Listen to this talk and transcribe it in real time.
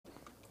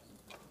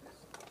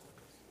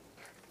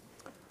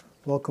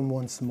Welcome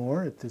once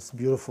more at this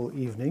beautiful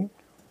evening.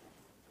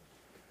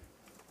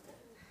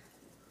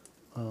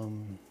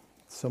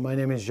 So my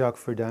name is Jacques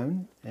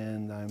Verduin,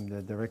 and I'm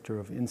the director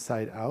of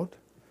Inside Out,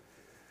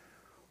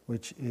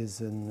 which is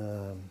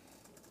a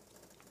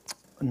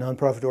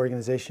nonprofit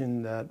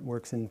organization that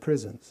works in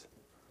prisons,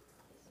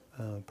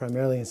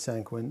 primarily in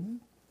San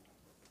Quentin,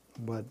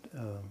 but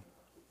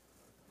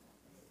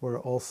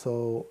we're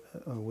also,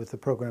 with a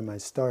program I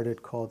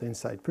started called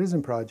Inside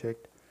Prison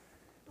Project,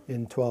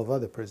 in 12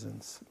 other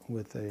prisons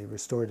with a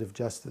restorative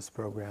justice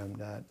program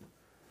that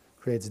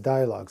creates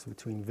dialogues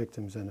between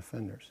victims and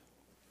offenders.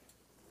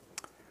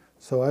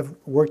 So I've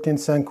worked in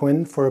San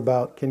Quentin for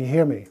about, can you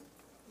hear me?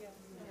 Yeah.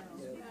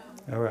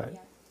 All right.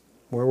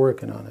 We're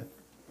working on it.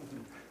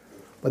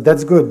 But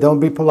that's good. Don't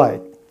be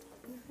polite.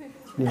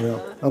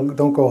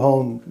 Don't go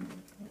home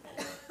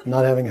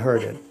not having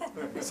heard it.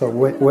 So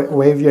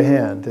wave your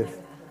hand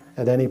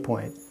at any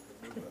point.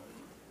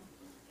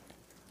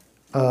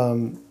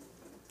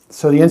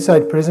 So the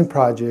Inside Prison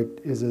Project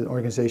is an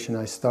organization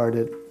I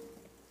started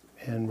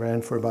and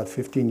ran for about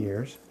 15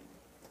 years.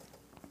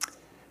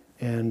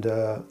 And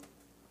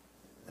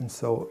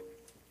so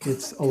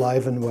it's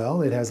alive and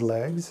well. It has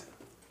legs.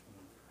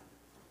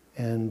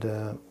 And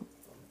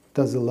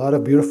does a lot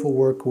of beautiful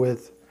work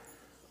with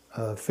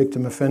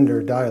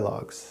victim-offender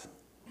dialogues.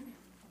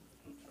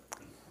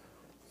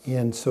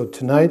 And so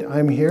tonight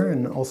I'm here,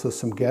 and also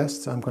some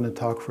guests. I'm going to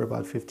talk for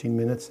about 15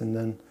 minutes, and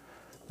then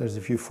there's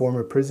a few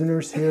former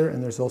prisoners here,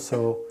 and there's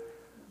also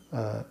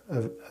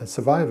a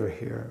survivor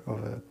here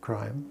of a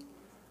crime.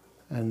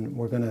 And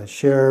we're going to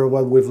share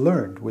what we've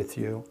learned with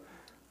you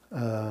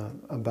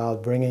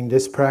about bringing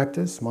this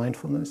practice,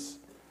 mindfulness,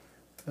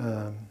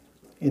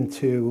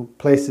 into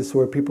places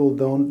where people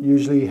don't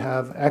usually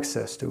have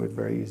access to it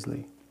very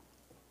easily.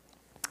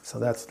 So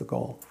that's the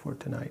goal for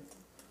tonight.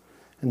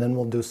 And then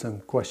we'll do some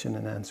question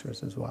and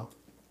answers as well.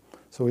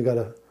 So we got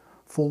a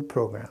full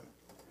program.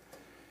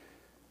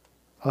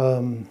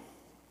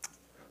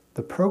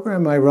 The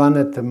program I run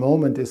at the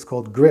moment is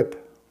called GRIP.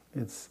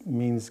 It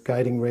means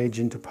Guiding Rage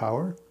into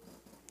Power.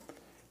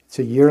 It's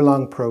a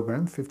year-long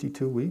program,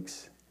 52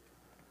 weeks.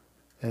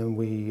 And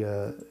we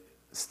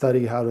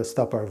study how to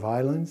stop our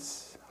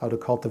violence, how to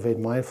cultivate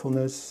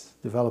mindfulness,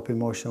 develop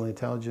emotional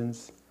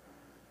intelligence,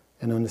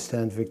 and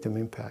understand victim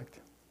impact.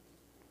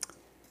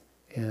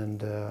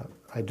 And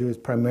I do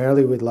it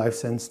primarily with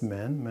life-sentenced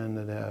men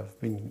that have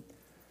been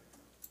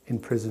in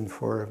prison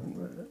for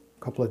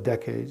a couple of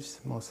decades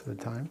most of the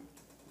time,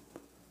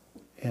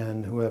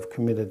 and who have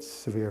committed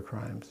severe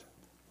crimes.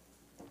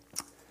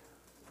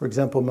 For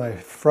example, my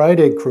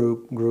Friday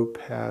group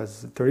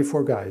has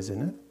 34 guys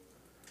in it,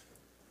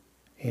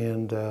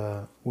 and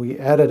we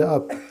added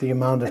up the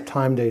amount of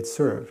time they'd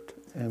served,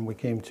 and we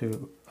came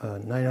to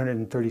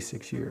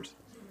 936 years.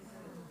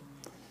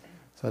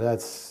 So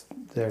that's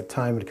their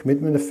time in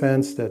commitment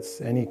offense,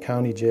 that's any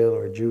county jail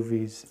or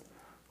juvies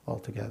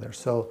altogether.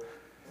 So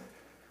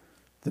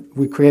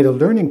we create a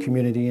learning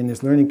community, and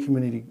this learning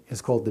community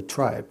is called the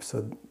tribe.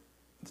 So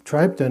the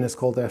tribe then is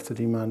called after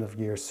the amount of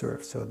years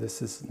served. So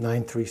this is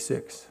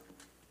 936.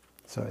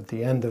 So at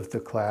the end of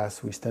the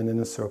class, we stand in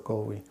a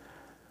circle, we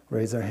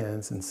raise our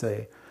hands and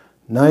say,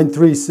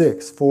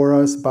 936, for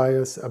us, by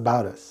us,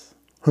 about us.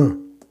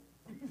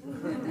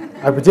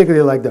 I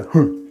particularly like the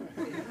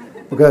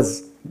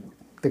because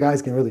the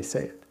guys can really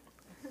say it.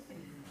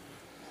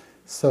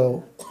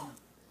 So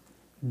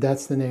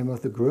that's the name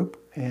of the group.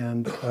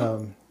 And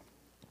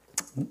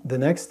the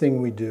next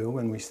thing we do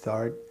when we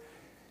start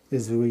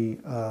is we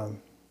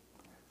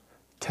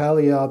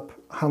tally up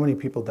how many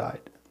people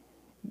died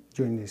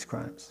during these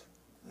crimes.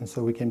 And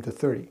so we came to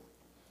 30.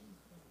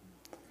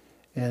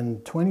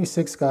 And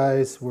 26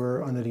 guys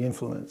were under the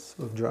influence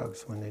of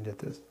drugs when they did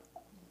this.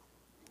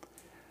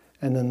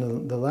 And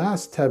then the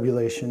last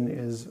tabulation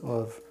is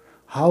of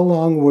how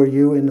long were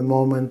you in the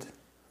moment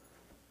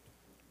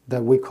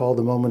that we call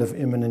the moment of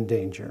imminent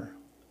danger?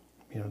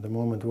 The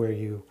moment where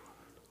you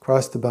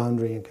cross the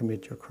boundary and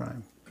commit your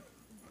crime.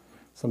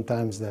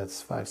 Sometimes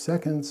that's 5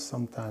 seconds,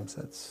 sometimes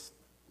that's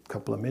a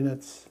couple of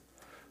minutes.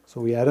 So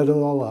we added it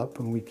all up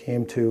and we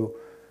came to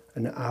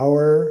an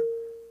hour,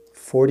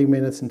 40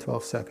 minutes and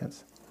 12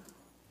 seconds.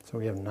 So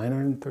we have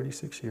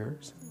 936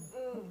 years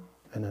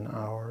and an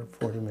hour,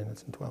 40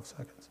 minutes and 12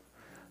 seconds.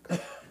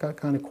 Got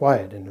kind of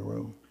quiet in the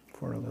room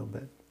for a little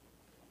bit.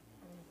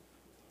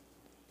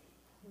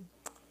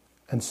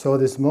 And so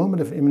this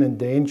moment of imminent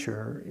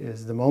danger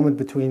is the moment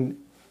between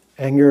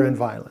anger and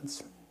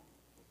violence.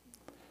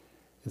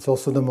 It's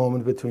also the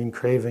moment between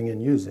craving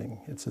and using.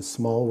 It's a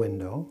small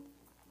window,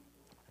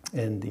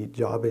 and the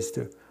job is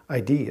to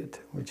ID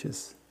it, which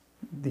is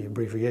the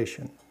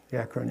abbreviation, the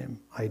acronym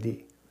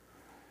ID.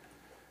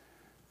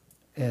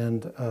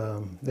 And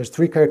there's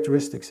 3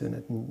 characteristics in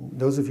it. And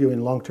those of you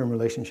in long-term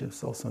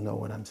relationships also know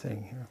what I'm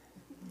saying here.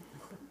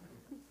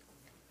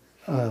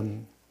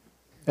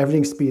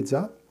 Everything speeds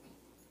up.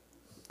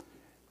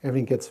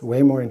 Everything gets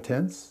way more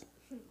intense.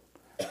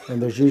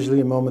 And there's usually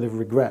a moment of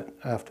regret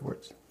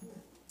afterwards.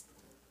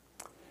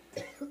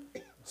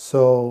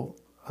 So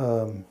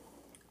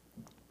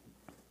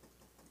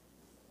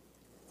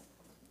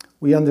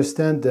we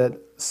understand that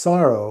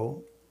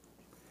sorrow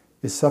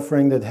is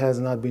suffering that has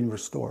not been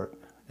restored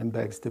and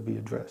begs to be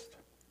addressed.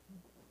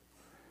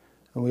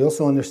 And we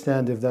also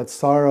understand if that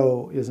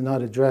sorrow is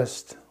not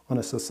addressed on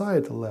a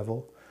societal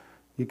level,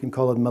 you can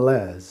call it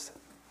malaise,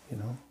 you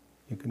know.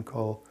 You can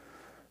call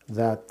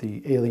that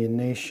the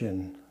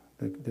alienation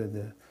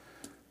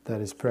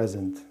that is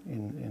present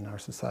in our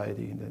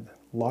society, the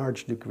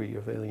large degree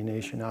of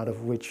alienation out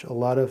of which a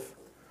lot of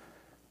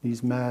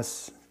these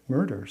mass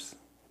murders,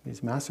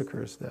 these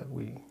massacres that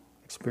we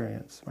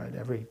experience, right?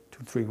 Every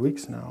 2-3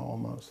 weeks now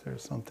almost,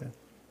 there's something.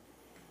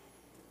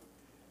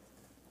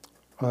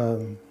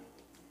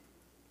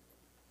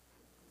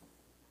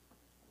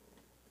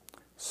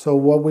 So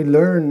what we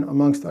learn,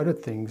 amongst other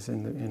things,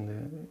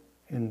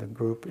 in the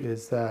group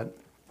is that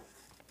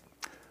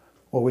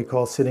what we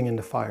call sitting in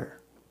the fire.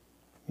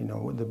 You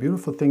know, the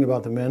beautiful thing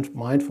about the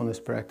mindfulness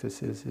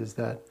practice is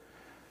that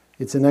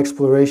it's an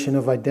exploration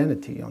of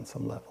identity on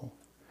some level.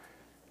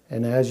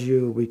 And as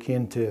you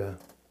begin to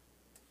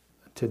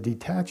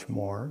detach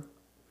more,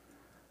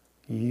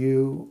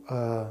 you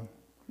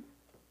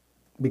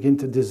begin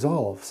to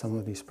dissolve some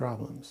of these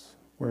problems.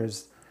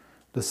 Whereas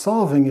the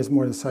solving is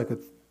more the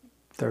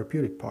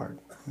psychotherapeutic part.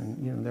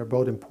 And, you know, they're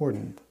both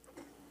important.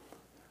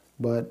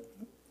 But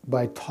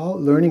by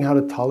learning how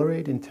to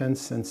tolerate intense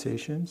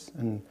sensations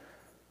and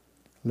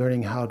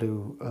learning how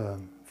to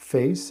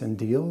face and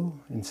deal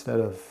instead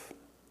of,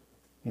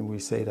 and we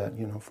say that,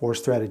 you know, 4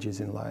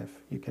 strategies in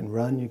life. You can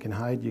run, you can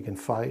hide, you can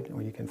fight,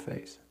 or you can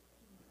face.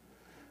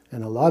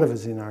 And a lot of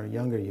us in our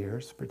younger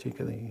years,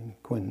 particularly in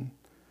Quentin,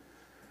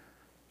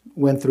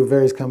 went through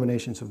various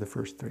combinations of the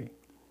first 3.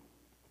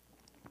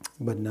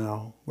 But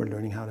now we're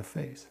learning how to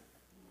face.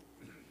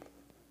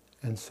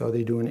 And so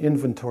they do an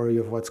inventory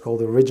of what's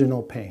called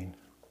original pain.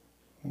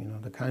 You know,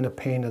 the kind of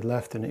pain that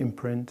left an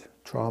imprint,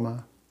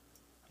 trauma,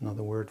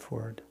 another word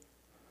for it.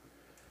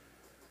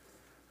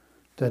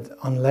 That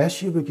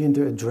unless you begin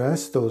to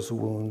address those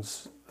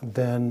wounds,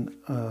 then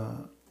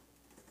a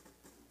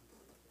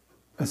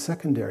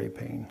secondary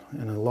pain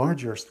and a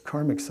larger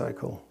karmic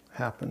cycle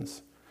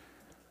happens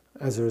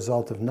as a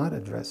result of not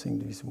addressing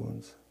these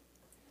wounds.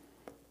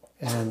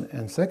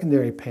 And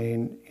secondary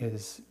pain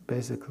is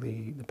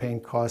basically the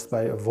pain caused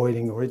by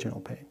avoiding original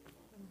pain.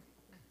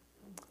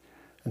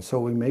 And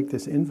so we make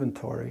this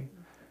inventory,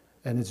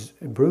 and it's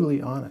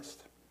brutally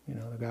honest. You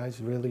know, the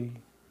guys really,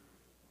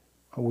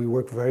 we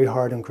work very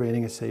hard on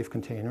creating a safe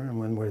container, and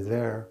when we're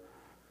there,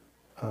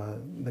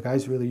 the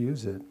guys really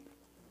use it.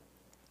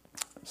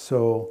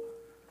 So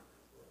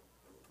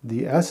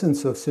the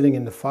essence of sitting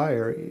in the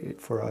fire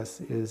for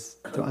us is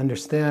to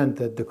understand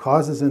that the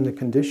causes and the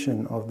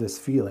condition of this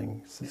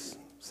feeling,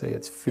 say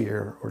it's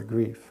fear or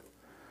grief,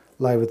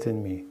 lie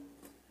within me.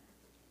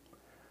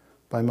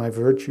 By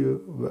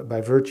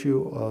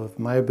virtue of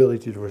my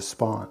ability to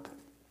respond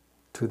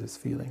to this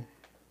feeling.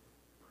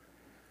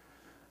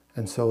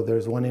 And so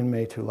there's one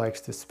inmate who likes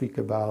to speak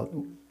about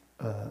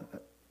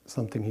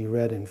something he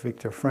read in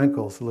Viktor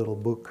Frankl's little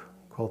book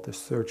called The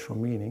Search for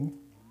Meaning,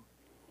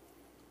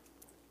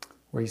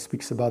 where he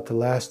speaks about the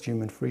last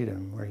human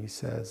freedom, where he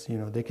says, you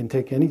know, they can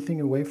take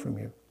anything away from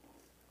you.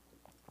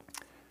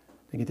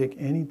 They can take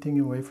anything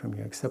away from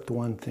you except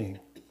one thing,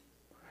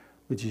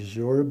 which is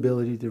your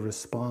ability to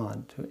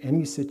respond to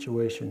any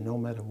situation, no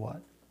matter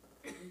what.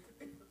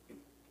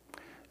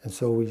 And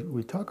so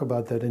we talk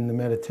about that in the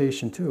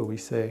meditation too. We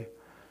say,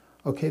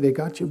 okay, they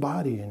got your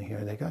body in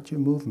here, they got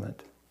your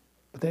movement,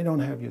 but they don't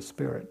have your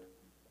spirit.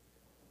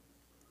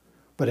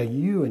 But are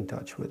you in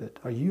touch with it?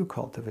 Are you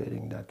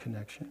cultivating that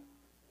connection?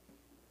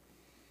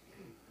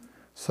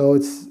 So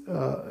it's,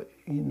 you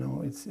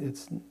know,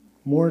 it's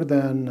more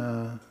than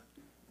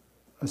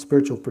a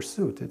spiritual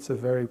pursuit. It's a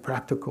very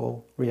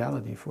practical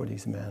reality for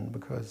these men,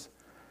 because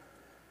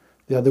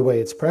the other way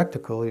it's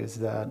practical is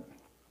that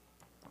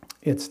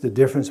it's the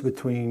difference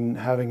between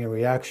having a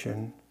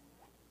reaction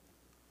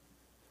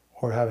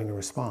or having a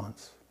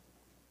response.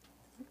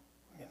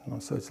 You know,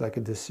 so it's like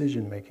a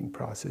decision-making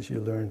process you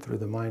learn through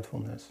the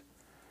mindfulness.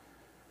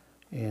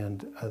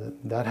 And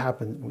that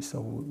happens,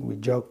 so we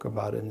joke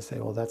about it and say,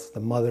 well, that's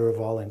the mother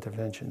of all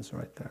interventions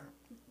right there.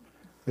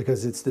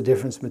 Because it's the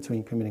difference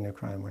between committing a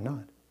crime or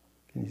not.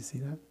 Can you see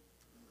that?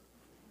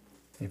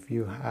 If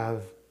you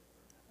have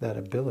that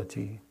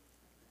ability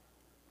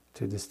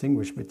to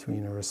distinguish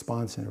between a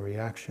response and a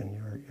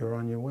reaction, you're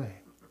on your way.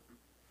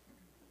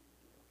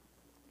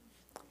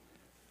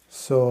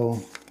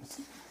 So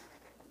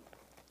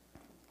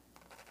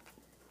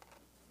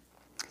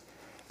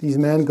these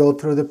men go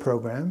through the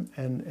program,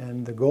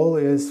 and the goal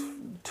is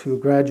to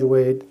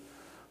graduate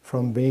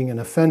from being an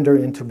offender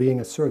into being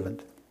a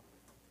servant.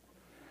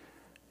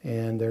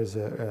 And there's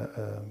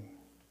a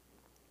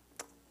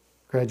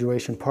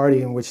graduation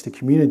party in which the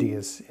community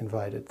is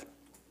invited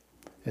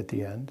at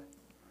the end.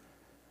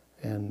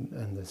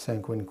 And the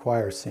San Quentin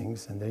choir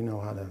sings, and they know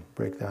how to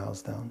break the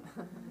house down.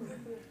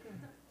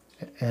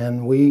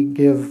 And we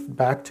give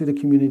back to the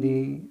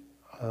community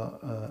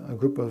a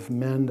group of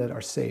men that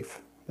are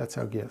safe. That's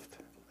our gift.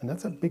 And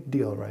that's a big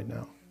deal right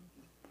now.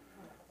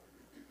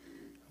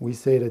 We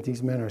say that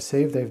these men are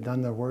saved, they've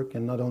done their work,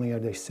 and not only are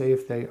they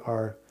saved, they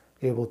are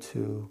able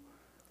to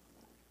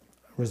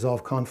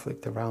resolve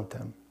conflict around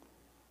them.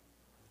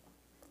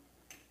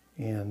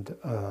 And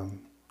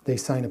they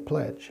sign a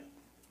pledge.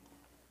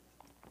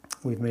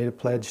 We've made a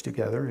pledge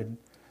together. It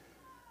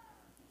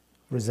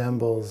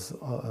resembles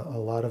a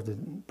lot of the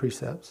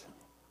precepts,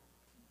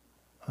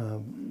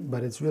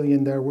 but it's really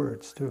in their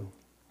words too.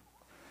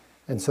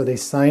 And so they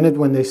sign it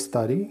when they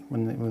study,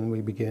 when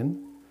we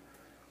begin,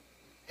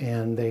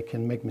 and they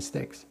can make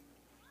mistakes.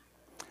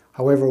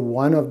 However,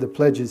 one of the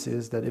pledges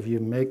is that if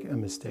you make a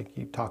mistake,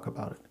 you talk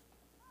about it,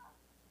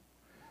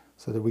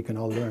 so that we can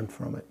all learn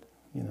from it.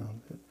 You know,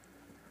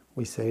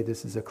 we say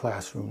this is a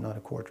classroom, not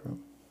a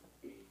courtroom.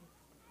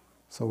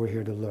 So we're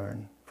here to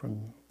learn from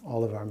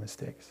all of our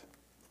mistakes.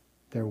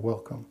 They're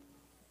welcome.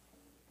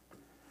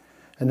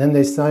 And then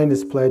they sign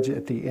this pledge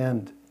at the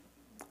end,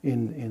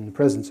 in the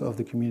presence of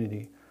the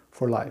community,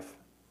 for life,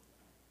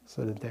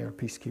 so that they are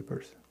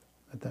peacekeepers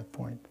at that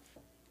point.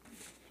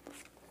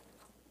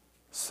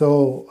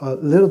 So a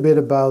little bit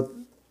about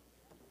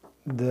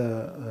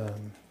the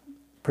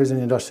prison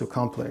industrial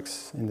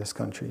complex in this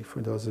country,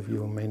 for those of you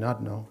who may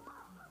not know.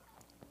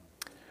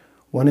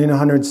 1 in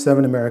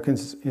 107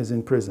 Americans is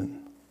in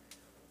prison,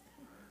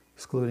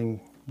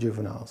 excluding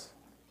juveniles.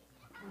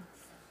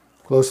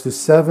 Close to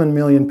 7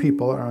 million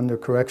people are under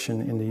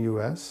correction in the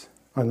U.S.,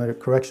 under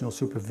correctional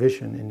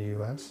supervision in the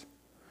U.S.,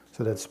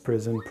 so that's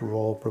prison,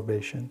 parole,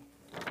 probation.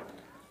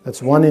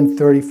 That's 1 in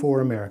 34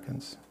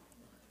 Americans.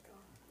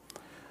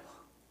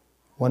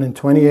 1 in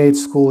 28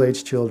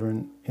 school-age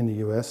children in the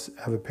U.S.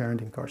 have a parent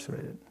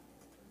incarcerated.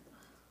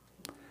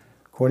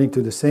 According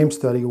to the same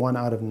study, 1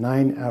 out of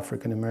 9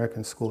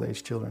 African-American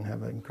school-age children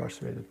have an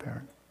incarcerated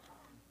parent.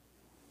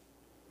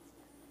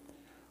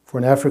 For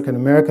an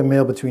African-American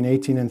male between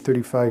 18 and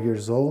 35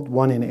 years old,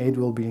 1 in 8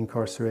 will be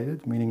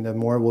incarcerated, meaning that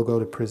more will go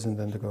to prison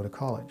than to go to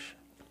college.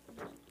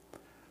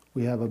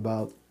 We have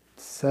about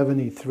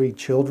 73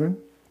 children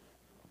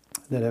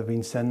that have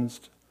been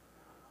sentenced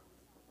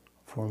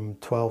from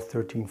 12,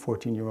 13,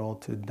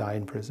 14-year-old to die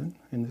in prison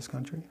in this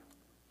country.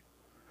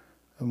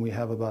 And we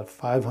have about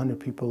 500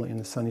 people in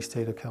the sunny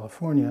state of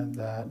California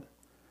that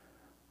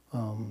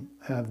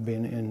have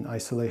been in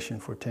isolation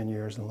for 10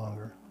 years and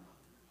longer.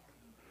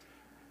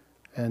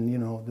 And you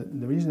know,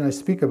 the reason I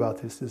speak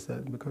about this is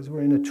that because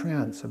we're in a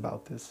trance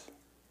about this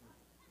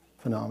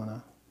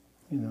phenomena.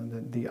 You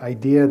know, the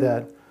idea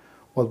that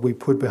what we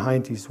put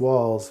behind these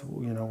walls,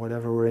 you know,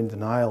 whatever we're in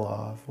denial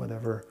of,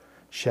 whatever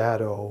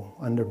shadow,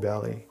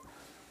 underbelly,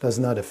 does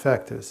not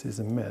affect us is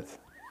a myth.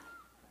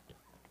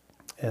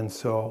 And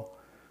so,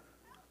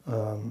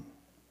 you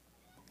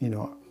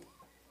know,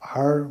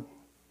 our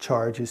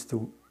charge is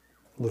to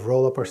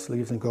roll up our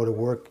sleeves and go to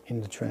work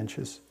in the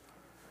trenches.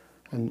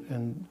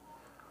 And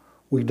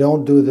we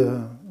don't do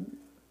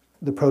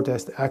the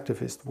protest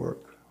activist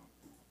work.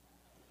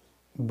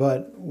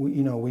 But,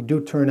 we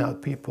do turn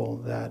out people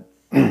that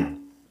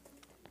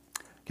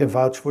can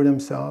vouch for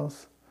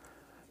themselves,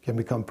 can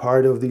become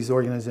part of these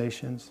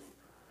organizations,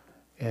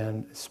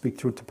 and speak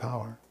truth to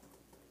power.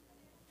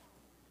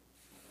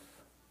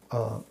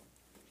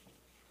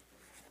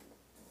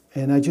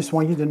 And I just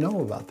want you to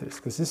know about this,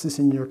 because this is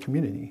in your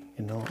community.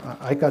 You know,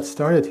 I got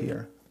started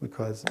here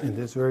because in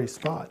this very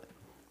spot,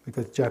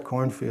 because Jack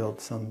Cornfield,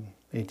 some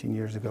 18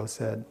 years ago,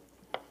 said,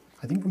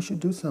 I think we should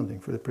do something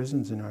for the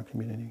prisons in our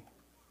community.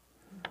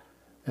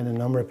 And a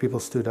number of people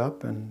stood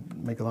up, and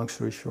make a long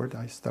story short,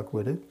 I stuck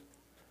with it.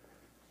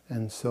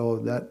 And so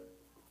that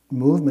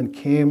movement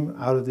came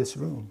out of this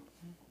room.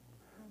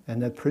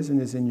 And that prison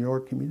is in your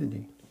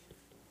community.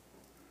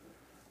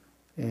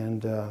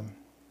 And,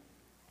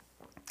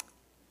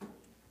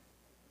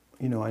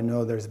 I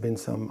know there's been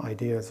some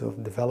ideas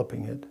of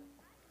developing it,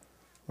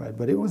 right?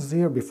 But it was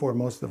here before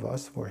most of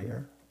us were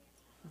here.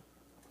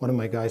 One of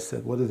my guys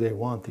said, what do they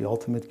want, the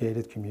ultimate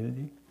gated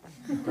community?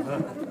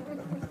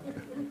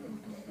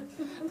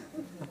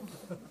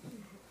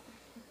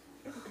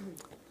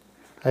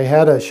 I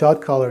had a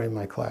shot caller in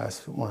my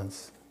class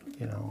once,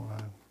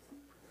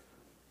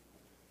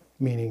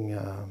 meaning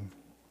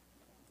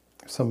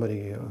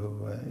somebody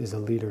who is a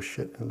leader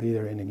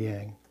in a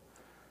gang,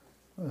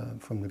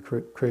 from the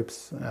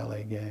Crips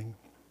LA gang.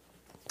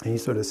 And he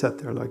sort of sat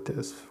there like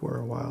this for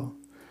a while.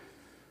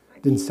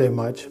 Didn't say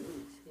much,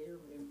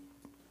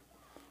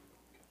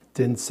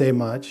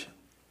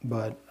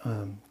 but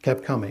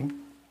kept coming.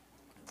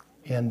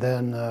 And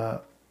then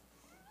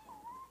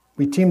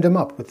we teamed him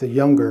up with a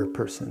younger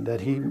person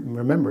that he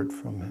remembered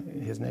from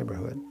his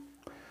neighborhood.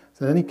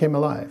 So then he came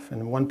alive,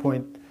 and at one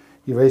point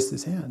he raised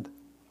his hand.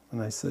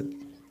 And I said,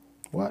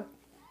 what?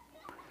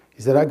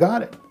 He said, I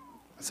got it.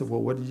 I said,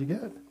 well, what did you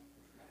get?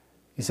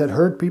 He said,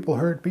 hurt people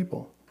hurt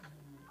people.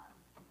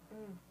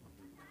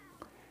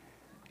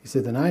 He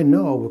said, and I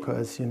know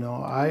because,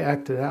 I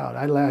acted out.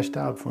 I lashed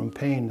out from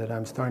pain that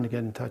I'm starting to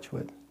get in touch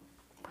with.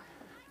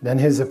 Then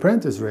his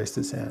apprentice raised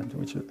his hand,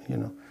 which,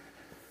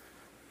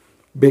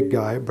 big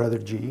guy, Brother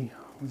G,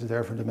 was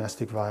there for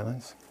domestic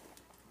violence.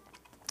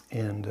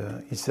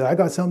 And he said, I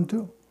got something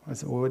too. I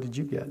said, well, what did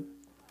you get?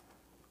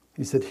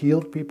 He said,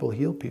 healed people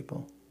heal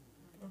people.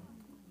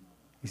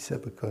 He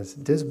said, because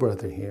this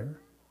brother here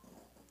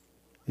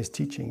is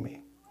teaching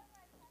me,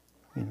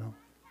 you know.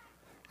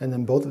 And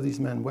then both of these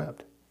men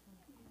wept.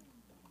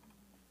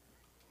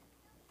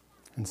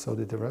 And so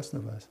did the rest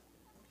of us.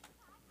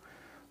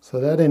 So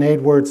that in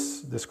 8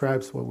 words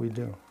describes what we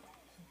do.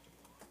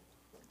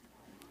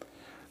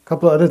 A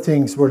couple of other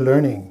things we're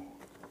learning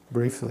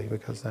briefly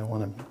because I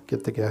want to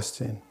get the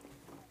guests in.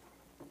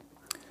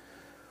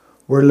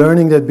 We're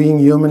learning that being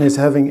human is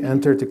having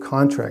entered the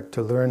contract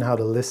to learn how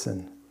to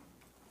listen.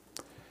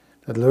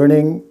 That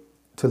learning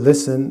to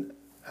listen,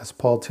 as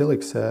Paul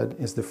Tillich said,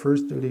 is the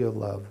first duty of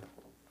love.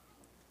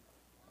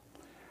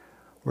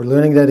 We're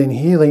learning that in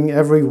healing,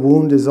 every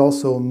wound is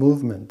also a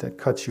movement that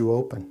cuts you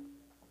open.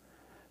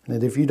 And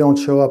that if you don't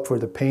show up for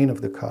the pain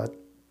of the cut,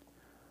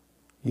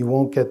 you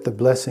won't get the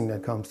blessing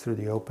that comes through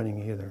the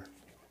opening either.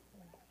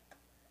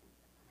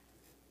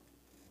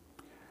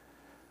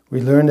 We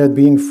learn that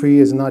being free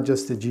is not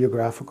just a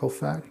geographical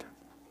fact.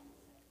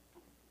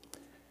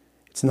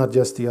 It's not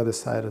just the other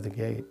side of the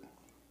gate.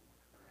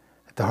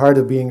 At the heart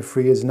of being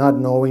free is not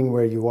knowing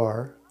where you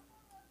are.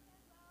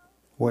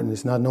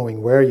 It's not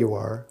knowing where you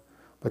are,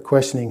 but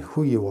questioning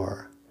who you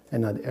are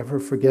and not ever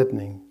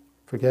forgetting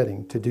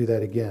to do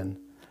that again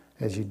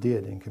as you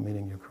did in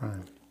committing your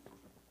crime.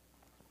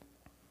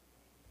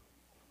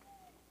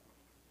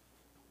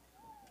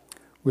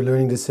 We're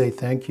learning to say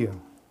thank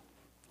you,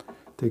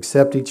 to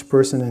accept each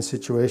person and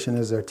situation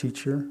as our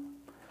teacher,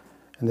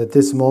 and that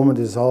this moment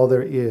is all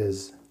there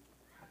is.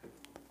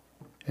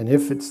 And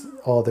if it's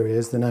all there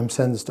is, then I'm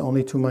sentenced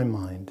only to my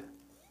mind.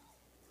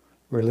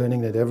 We're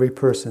learning that every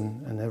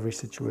person and every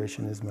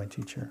situation is my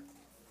teacher.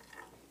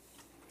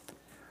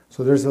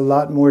 So there's a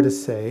lot more to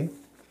say,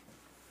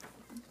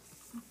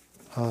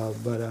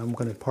 but I'm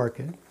going to park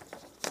it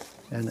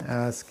and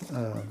ask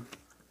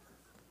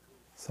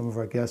some of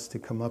our guests to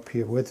come up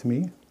here with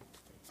me.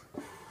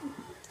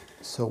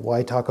 So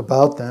why talk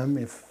about them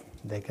if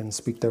they can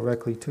speak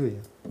directly to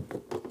you?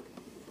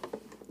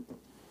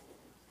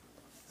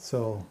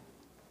 So,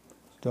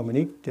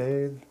 Dominique,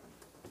 Dave,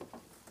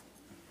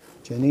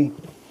 Jenny.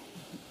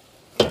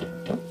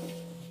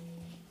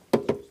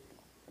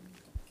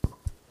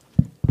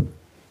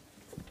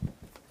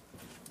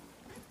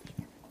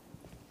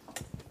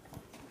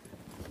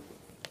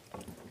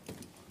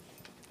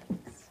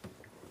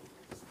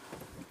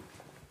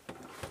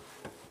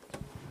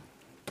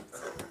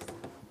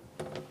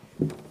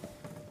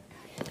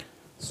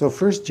 So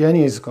first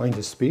Jenny is going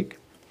to speak,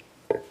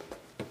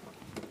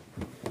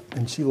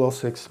 and she'll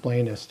also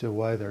explain as to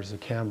why there's a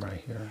camera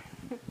here.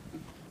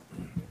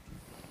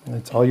 And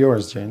it's all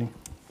yours, Jenny.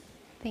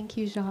 Thank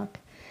you, Jacques.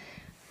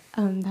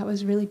 That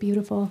was really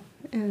beautiful,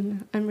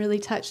 and I'm really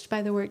touched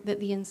by the work that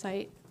the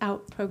Insight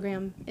Out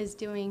program is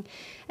doing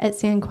at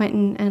San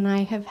Quentin, and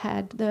I have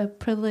had the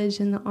privilege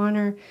and the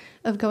honor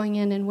of going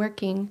in and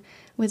working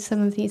with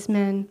some of these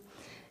men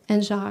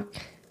and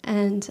Jacques,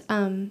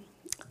 and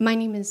my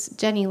name is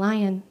Jenny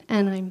Lyon,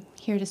 and I'm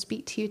here to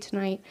speak to you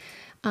tonight,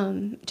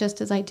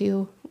 just as I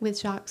do with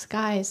Jacques'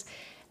 guys,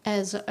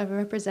 as a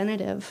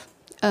representative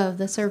of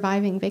the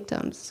surviving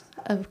victims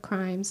of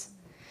crimes.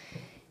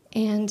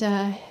 And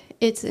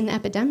it's an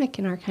epidemic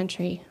in our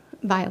country,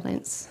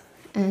 violence.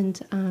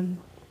 And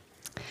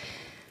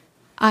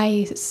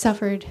I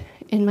suffered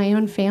in my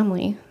own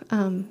family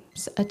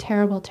a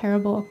terrible,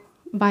 terrible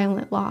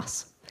violent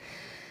loss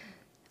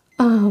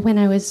when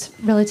I was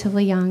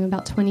relatively young,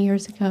 about 20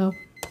 years ago.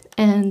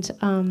 And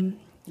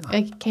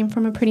I came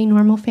from a pretty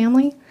normal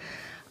family.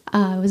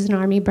 I was an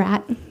Army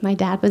brat. My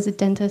dad was a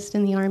dentist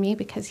in the Army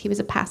because he was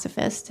a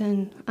pacifist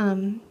and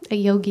a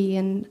yogi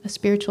and a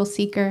spiritual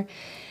seeker.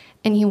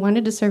 And he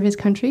wanted to serve his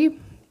country,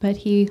 but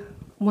he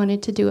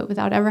wanted to do it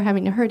without ever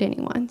having to hurt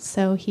anyone.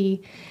 So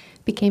he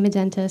became a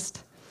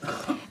dentist.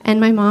 And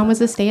my mom was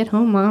a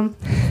stay-at-home mom.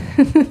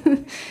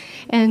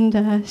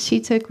 And she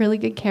took really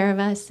good care of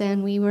us,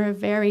 and we were a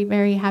very,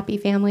 very happy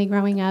family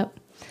growing up.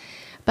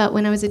 But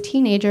when I was a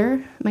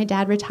teenager, my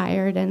dad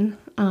retired, and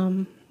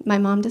my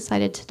mom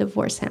decided to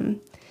divorce him.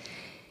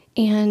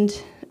 And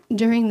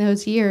during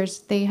those years,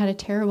 they had a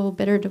terrible,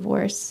 bitter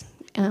divorce.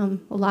 A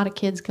lot of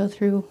kids go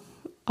through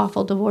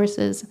awful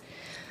divorces,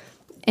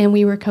 and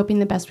we were coping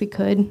the best we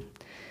could,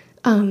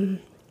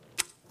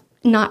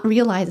 not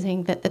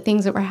realizing that the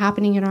things that were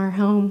happening in our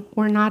home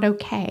were not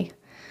okay.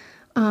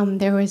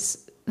 There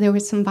was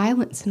some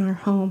violence in our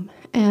home,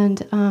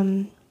 and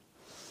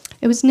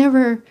it was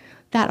never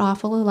that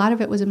awful. A lot of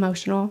it was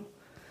emotional.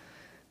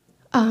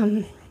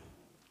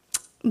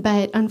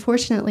 But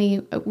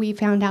unfortunately, we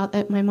found out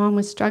that my mom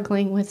was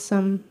struggling with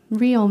some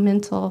real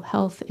mental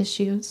health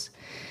issues.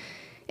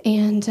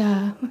 And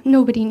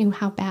nobody knew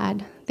how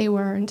bad they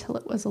were until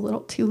it was a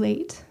little too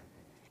late.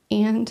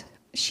 And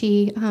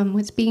she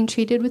was being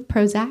treated with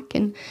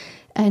Prozac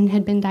and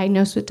had been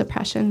diagnosed with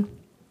depression.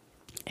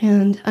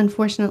 And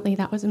unfortunately,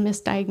 that was a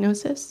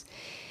misdiagnosis.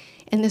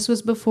 And this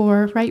was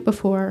right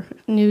before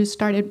news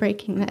started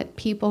breaking that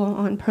people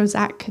on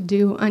Prozac could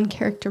do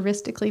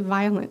uncharacteristically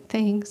violent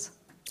things.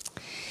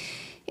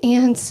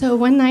 And so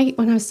one night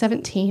when I was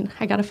 17,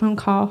 I got a phone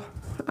call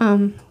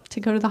to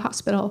go to the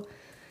hospital,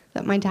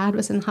 that my dad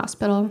was in the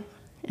hospital,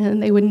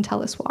 and they wouldn't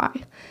tell us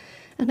why.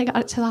 And I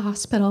got to the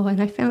hospital,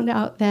 and I found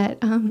out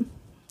that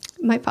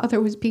my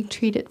father was being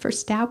treated for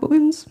stab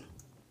wounds.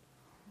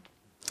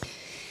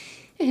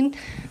 And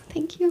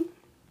thank you.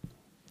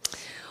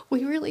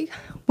 We really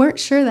weren't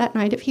sure that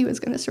night if he was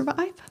going to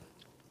survive.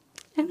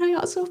 And I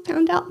also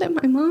found out that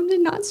my mom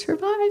did not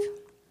survive.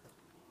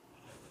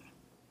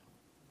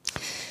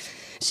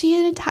 She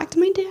had attacked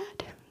my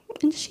dad,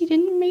 and she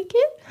didn't make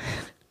it.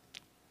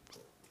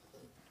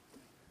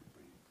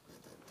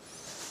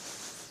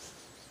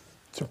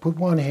 So put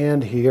one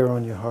hand here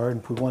on your heart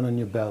and put one on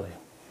your belly.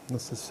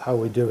 This is how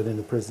we do it in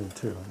the prison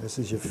too. This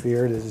is your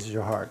fear, this is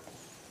your heart.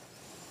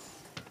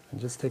 And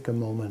just take a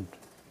moment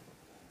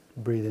to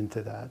breathe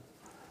into that.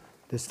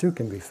 This too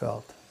can be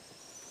felt.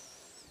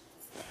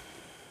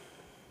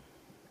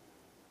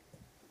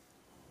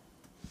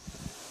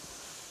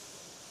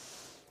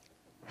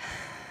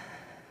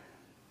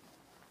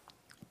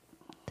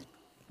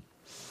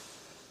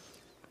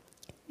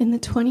 In the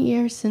 20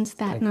 years since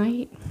that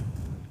night,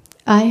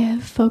 I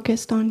have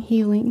focused on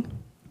healing.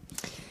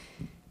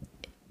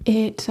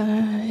 It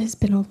has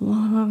been a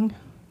long,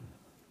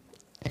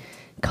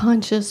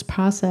 conscious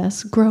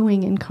process,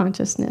 growing in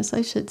consciousness,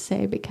 I should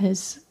say,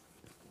 because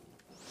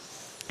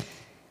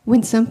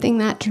when something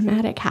that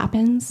dramatic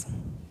happens,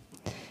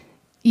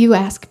 you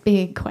ask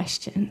big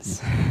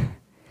questions.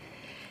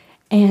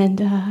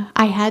 And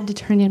I had to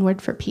turn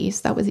inward for peace.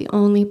 That was the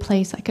only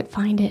place I could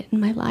find it in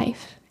my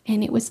life.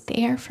 And it was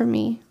there for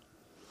me.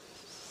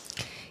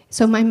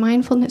 So my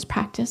mindfulness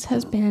practice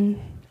has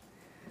been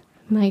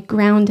my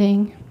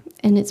grounding,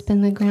 and it's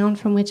been the ground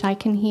from which I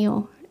can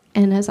heal.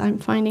 And as I'm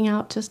finding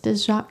out, just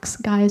as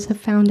Jacques' guys have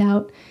found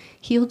out,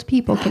 healed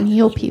people can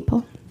heal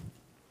people.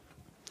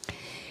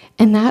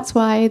 And that's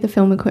why the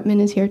film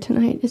equipment is here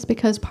tonight, is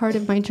because part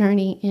of my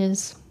journey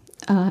is,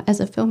 as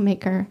a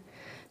filmmaker,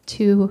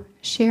 to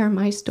share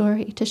my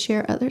story, to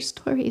share other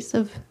stories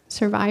of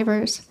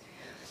survivors.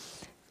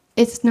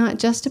 It's not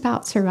just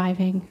about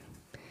surviving.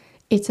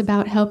 It's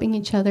about helping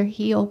each other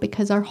heal,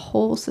 because our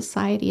whole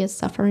society is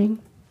suffering.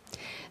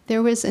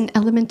 There was an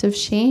element of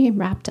shame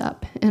wrapped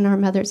up in our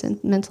mother's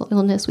mental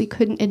illness. We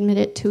couldn't admit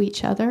it to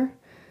each other,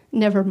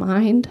 never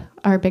mind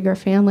our bigger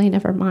family,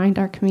 never mind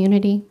our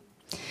community.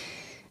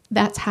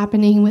 That's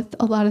happening with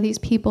a lot of these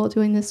people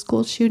doing the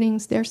school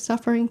shootings. They're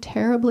suffering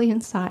terribly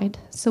inside.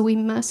 So we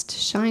must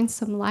shine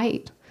some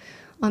light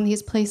on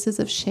these places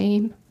of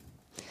shame.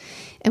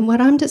 And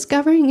what I'm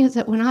discovering is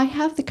that when I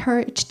have the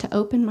courage to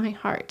open my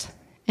heart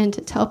and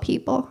to tell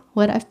people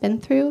what I've been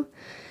through,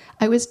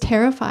 I was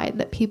terrified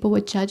that people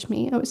would judge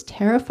me. I was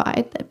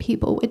terrified that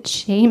people would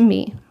shame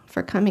me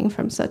for coming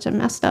from such a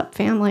messed up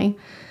family.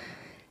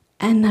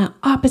 And the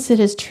opposite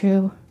is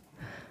true.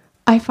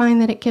 I find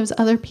that it gives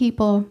other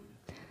people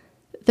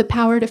the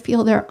power to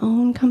feel their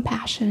own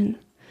compassion,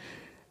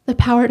 the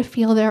power to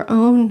feel their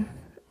own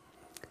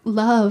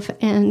love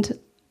and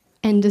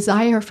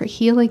desire for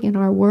healing in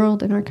our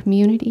world and our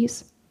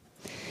communities.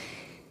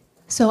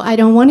 So I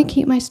don't want to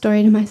keep my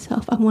story to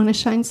myself. I want to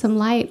shine some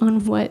light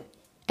on what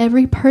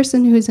every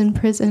person who's in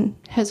prison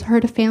has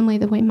hurt a family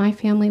the way my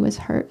family was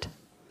hurt.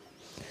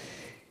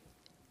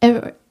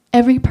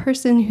 Every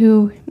person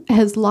who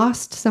has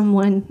lost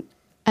someone,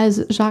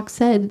 as Jacques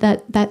said,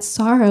 that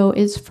sorrow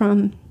is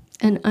from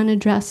an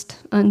unaddressed,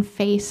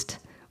 unfaced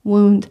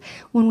wound.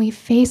 When we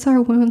face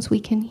our wounds, we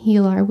can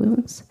heal our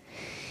wounds.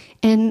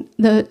 And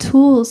the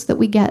tools that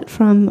we get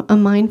from a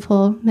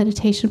mindful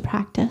meditation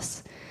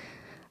practice,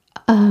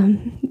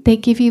 they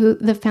give you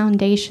the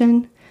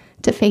foundation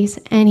to face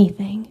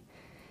anything.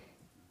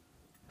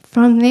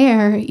 From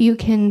there, you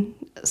can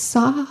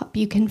sob,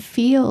 you can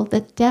feel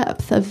the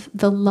depth of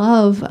the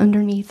love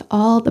underneath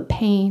all the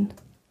pain.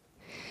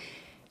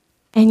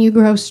 And you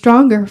grow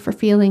stronger for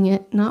feeling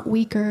it, not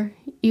weaker.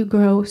 You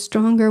grow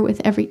stronger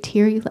with every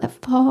tear you let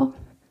fall.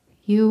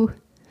 You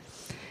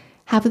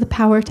have the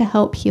power to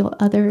help heal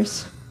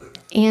others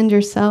and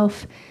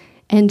yourself,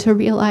 and to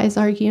realize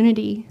our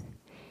unity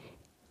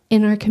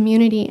in our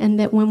community, and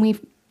that when we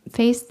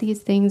face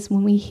these things,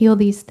 when we heal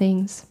these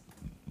things,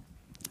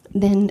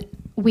 then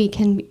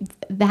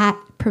that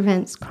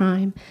prevents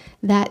crime.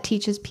 That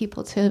teaches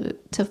people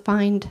to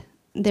find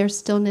their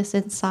stillness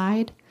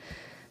inside,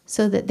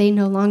 so that they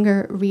no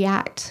longer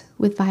react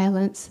with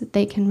violence.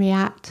 They can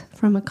react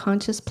from a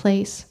conscious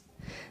place.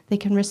 They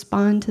can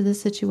respond to the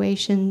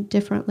situation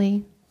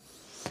differently.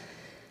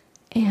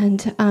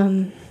 And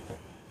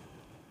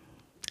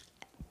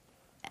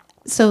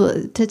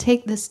so to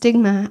take the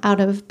stigma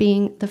out of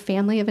being the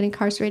family of an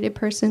incarcerated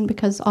person,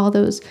 because all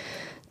those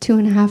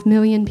 2.5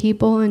 million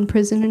people in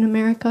prison in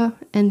America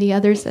and the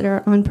others that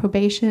are on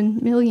probation,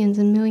 millions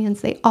and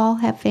millions, they all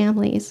have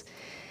families.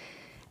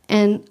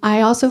 And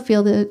I also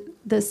feel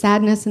the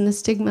sadness and the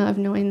stigma of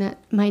knowing that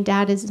my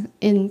dad is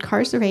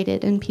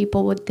incarcerated, and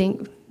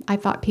I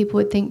thought people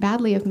would think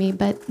badly of me,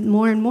 but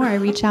more and more I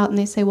reach out and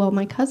they say, well,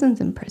 my cousin's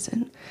in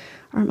prison,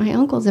 or my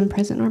uncle's in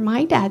prison, or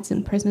my dad's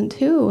in prison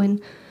too.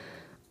 And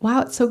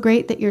wow, it's so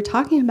great that you're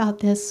talking about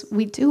this.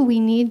 We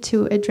need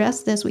to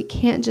address this. We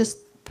can't just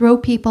throw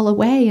people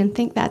away and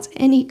think that's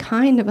any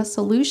kind of a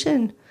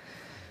solution.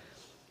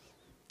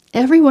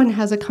 Everyone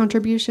has a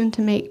contribution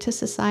to make to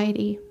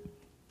society.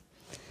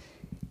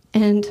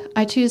 And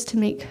I choose to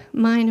make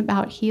mine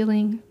about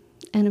healing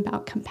and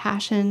about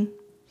compassion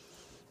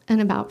and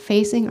about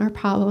facing our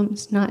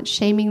problems, not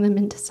shaming them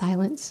into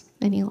silence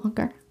any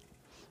longer.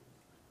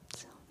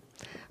 So,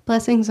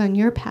 blessings on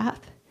your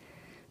path,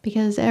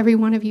 because every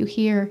one of you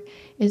here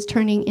is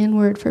turning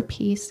inward for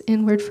peace,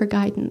 inward for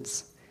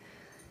guidance.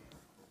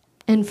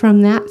 And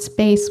from that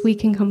space, we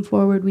can come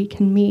forward, we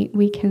can meet,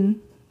 we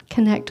can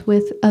connect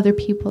with other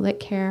people that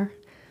care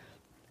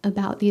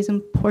about these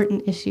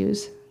important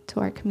issues to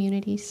our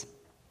communities.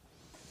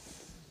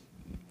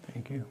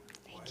 Thank you.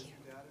 Thank you.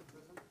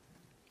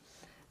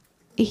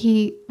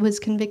 He was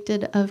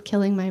convicted of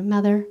killing my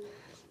mother.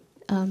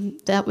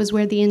 That was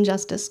where the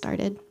injustice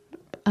started.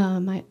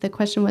 The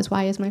question was,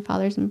 why is my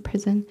father's in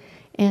prison?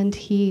 And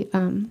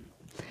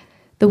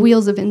the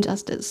wheels of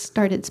injustice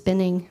started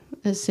spinning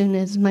as soon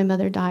as my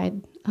mother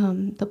died.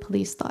 The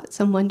police thought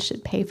someone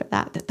should pay for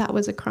that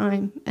was a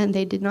crime, and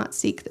they did not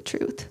seek the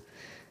truth.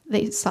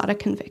 They sought a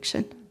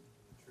conviction.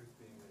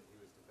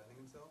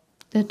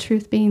 The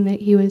truth being that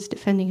he was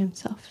defending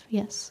himself,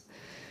 yes.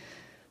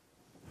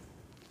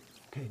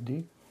 Okay,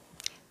 Dee.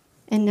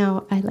 And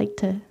now I'd like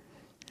to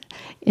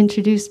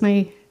introduce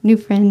my new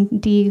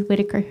friend, Dee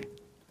Whitaker.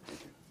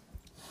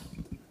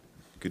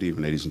 Good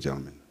evening, ladies and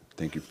gentlemen.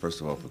 Thank you, first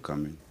of all, for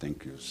coming.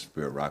 Thank you,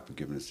 Spirit Rock, for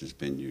giving us this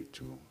venue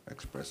to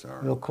express our...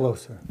 A little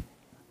closer.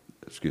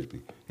 Excuse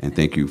me. And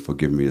thank you for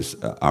giving me this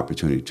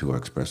opportunity to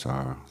express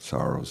our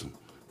sorrows.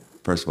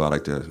 First of all, I'd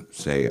like to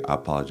say I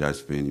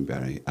apologize for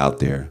anybody out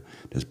there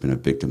that's been a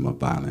victim of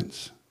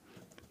violence.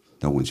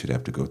 No one should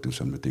have to go through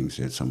some of the things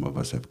that some of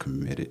us have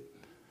committed.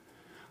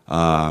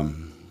 I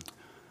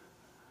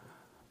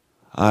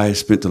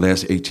spent the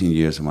last 18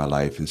 years of my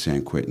life in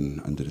San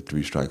Quentin under the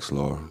 3 strikes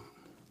law.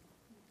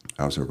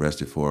 I was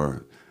arrested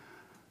for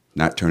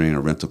not turning in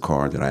a rental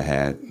car that I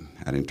had.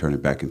 I didn't turn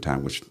it back in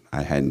time, which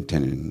I hadn't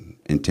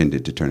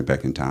intended to turn it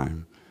back in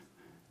time.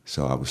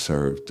 So I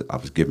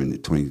was given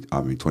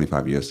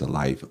 25 years to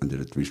life under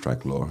the 3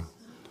 strike law.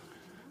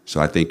 So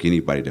I thank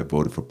anybody that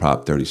voted for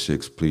Prop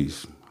 36,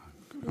 please.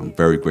 I'm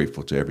very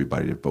grateful to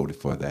everybody that voted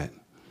for that.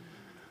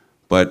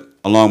 But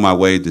along my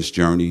way, this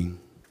journey,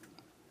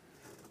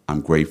 I'm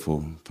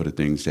grateful for the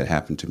things that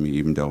happened to me,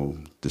 even though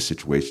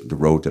the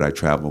road that I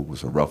traveled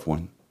was a rough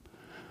one.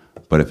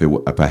 But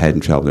if I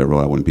hadn't traveled that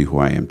road, I wouldn't be who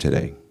I am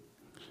today.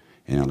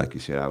 And like you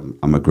said,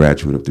 I'm a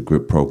graduate of the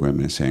GRIP program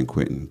in San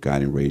Quentin,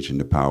 Guiding Rage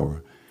into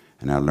Power.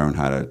 And I learned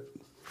how to,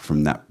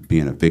 from not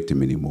being a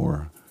victim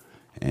anymore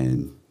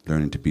and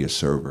learning to be a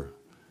server.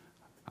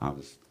 I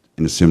was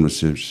in a similar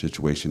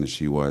situation as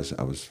she was.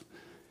 I was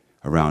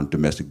around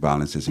domestic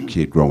violence as a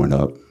kid growing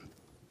up.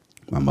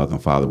 My mother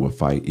and father would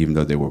fight, even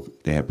though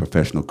they had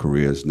professional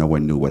careers. No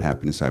one knew what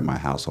happened inside my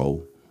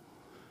household.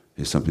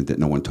 It's something that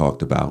no one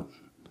talked about,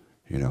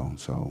 you know.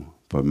 So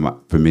for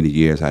many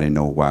years, I didn't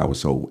know why I was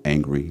so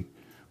angry,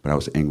 but I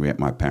was angry at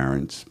my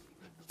parents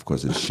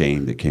because of the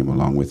shame that came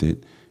along with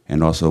it.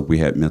 And also, we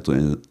had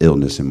mental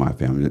illness in my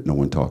family that no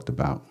one talked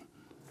about.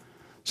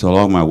 So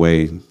along my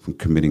way from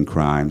committing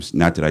crimes,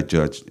 not that I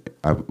judge,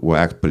 I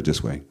put it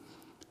this way.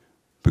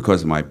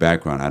 Because of my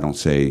background, I don't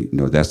say,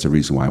 that's the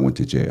reason why I went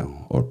to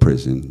jail or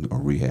prison or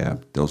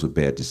rehab. Those were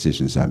bad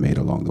decisions I made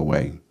along the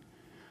way.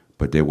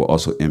 But they were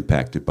also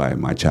impacted by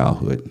my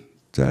childhood,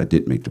 that I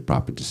didn't make the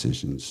proper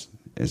decisions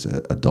as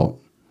an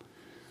adult.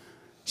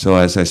 So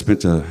as I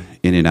spent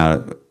in and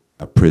out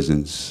of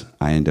prisons,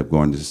 I ended up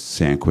going to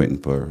San Quentin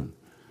for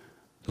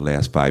the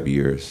last 5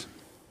 years.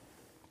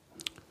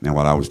 Now,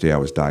 while I was there, I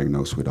was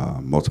diagnosed with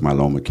multiple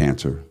myeloma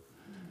cancer,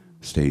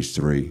 stage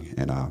 3,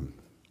 and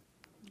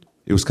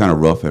it was kind of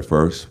rough at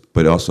first,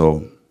 but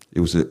also it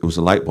was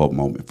a light bulb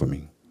moment for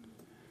me,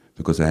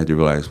 because I had to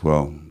realize,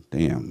 well,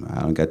 damn,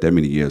 I don't got that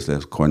many years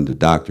left according to the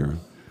doctor,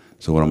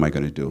 so what am I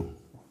going to do?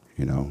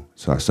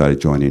 So I started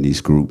joining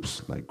these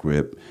groups like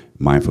GRIP,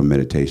 mindful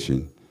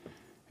meditation,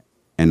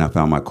 and I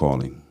found my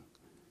calling.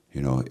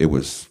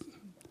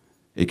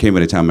 It came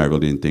at a time I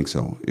really didn't think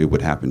so. It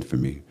would happen for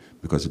me,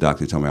 because the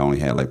doctor told me I only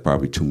had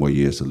probably 2 more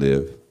years to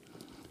live,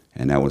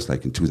 and that was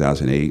in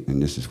 2008,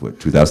 and this is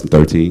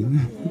 2013.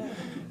 Yeah.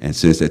 And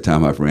since that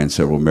time, I've ran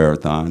several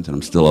marathons, and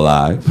I'm still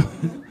alive,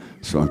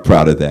 so I'm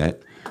proud of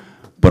that.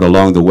 But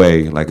along the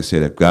way, like I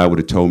said, if God would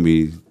have told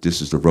me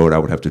this is the road I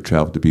would have to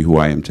travel to be who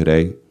I am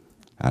today,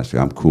 I'd say,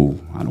 I'm cool,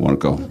 I don't want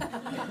to go.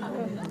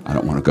 I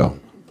don't want to go.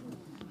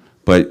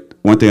 But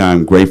one thing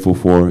I'm grateful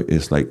for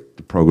is the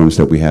programs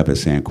that we have at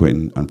San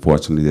Quentin.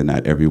 Unfortunately, they're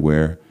not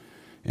everywhere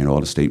in all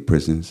the state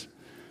prisons,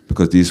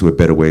 because these were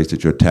better ways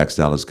that your tax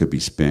dollars could be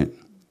spent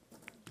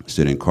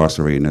instead of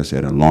incarcerating us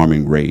at an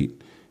alarming rate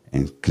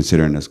and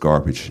considering us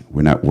garbage.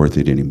 We're not worth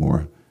it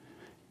anymore.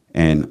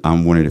 And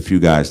I'm one of the few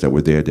guys that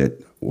were there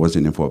that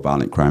wasn't in for a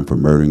violent crime for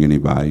murdering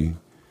anybody.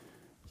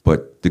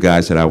 But the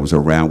guys that I was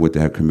around with that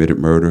had committed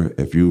murder,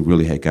 if you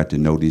really had got to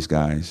know these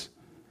guys,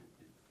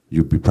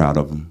 you'd be proud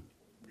of them.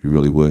 You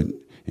really would.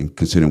 And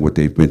considering what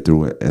they've been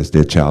through as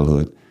their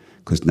childhood.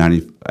 Because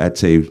I'd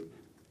say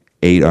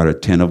 8 out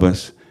of 10 of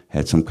us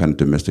had some kind of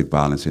domestic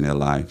violence in their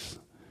lives.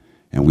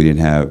 And we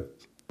didn't have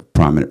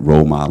prominent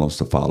role models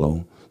to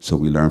follow. So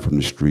we learned from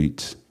the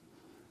streets.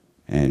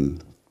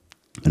 And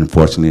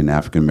unfortunately, in the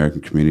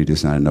African-American community,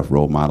 there's not enough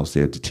role models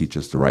there to teach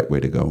us the right way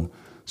to go.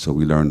 So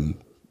we learn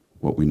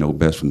what we know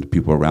best from the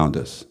people around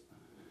us.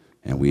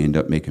 And we end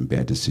up making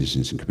bad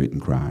decisions and committing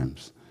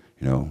crimes.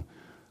 You know,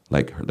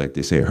 like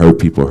they say, hurt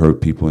people,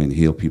 and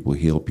heal people,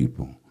 heal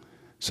people.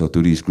 So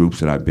through these groups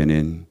that I've been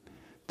in,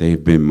 they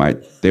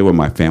were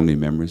my family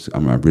members.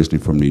 I'm originally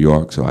from New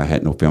York, so I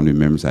had no family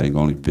members. I didn't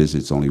go on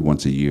visits only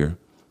once a year.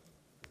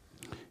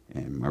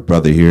 And my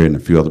brother here and a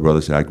few other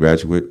brothers that I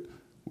graduate,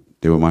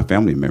 they were my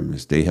family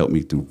members. They helped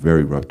me through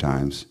very rough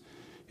times.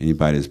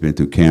 Anybody that's been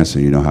through cancer,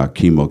 you know how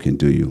chemo can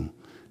do you.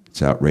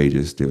 It's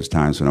outrageous. There was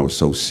times when I was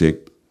so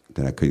sick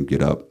that I couldn't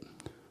get up.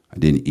 I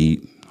didn't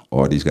eat.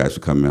 Or these guys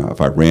would come out.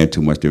 If I ran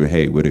too much, they would,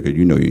 hey, Whitaker,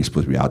 you know you ain't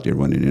supposed to be out there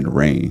running in the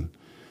rain.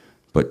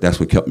 But that's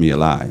what kept me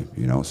alive,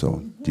 you know.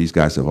 So these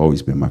guys have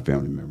always been my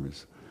family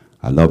members.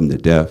 I love them to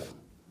death.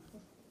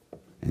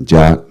 And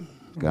Jacques,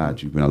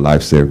 God, you've been a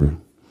lifesaver.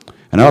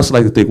 And I also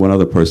like to thank one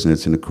other person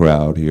that's in the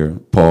crowd here,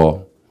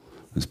 Paul,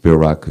 and Spill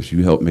Rock, because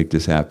you helped make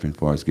this happen as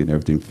far as getting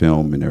everything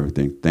filmed and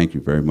everything. Thank you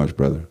very much,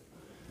 brother.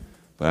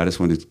 But I just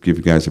wanted to give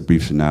you guys a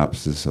brief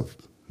synopsis of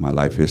my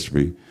life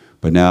history.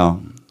 But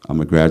now I'm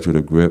a graduate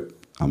of GRIP.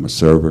 I'm a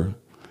server.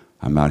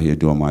 I'm out here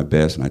doing my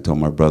best. And I told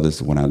my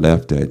brothers when I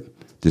left that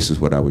this is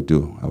what I would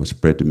do. I would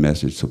spread the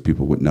message so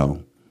people would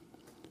know.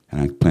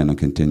 And I plan on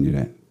continuing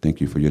that. Thank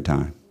you for your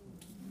time.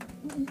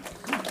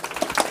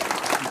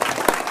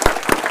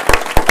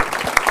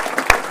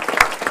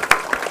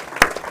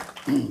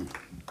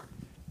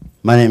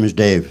 My name is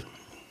Dave.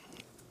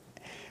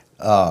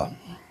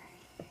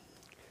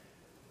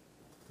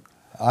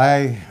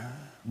 I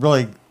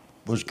really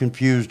was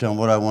confused on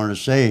what I wanted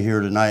to say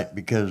here tonight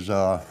because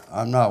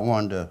I'm not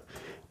one to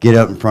get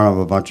up in front of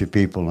a bunch of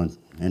people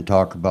and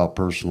talk about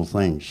personal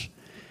things.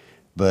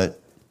 But,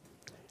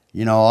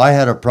 you know, I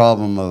had a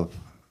problem of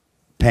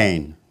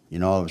pain. You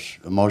know, it was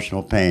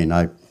emotional pain.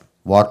 I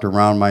walked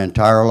around my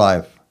entire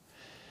life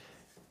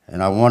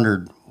and I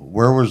wondered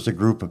where was the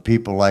group of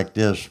people like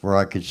this where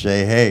I could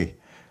say, hey,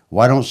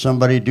 why don't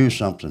somebody do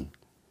something?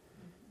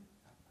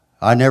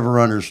 I never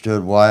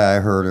understood why I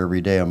hurt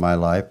every day of my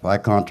life. I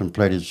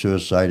contemplated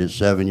suicide at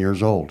 7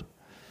 years old.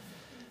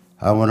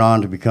 I went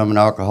on to become an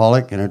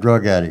alcoholic and a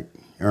drug addict,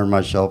 earned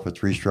myself a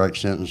 3-strike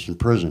sentence in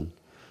prison.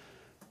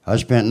 I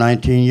spent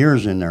 19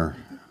 years in there.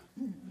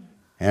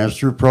 And it's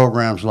through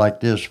programs like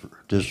this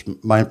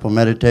mindful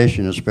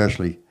meditation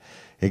especially,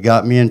 it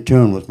got me in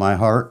tune with my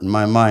heart and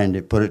my mind.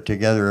 It put it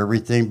together,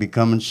 everything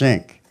become in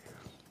sync.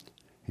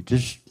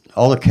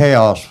 All the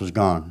chaos was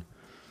gone.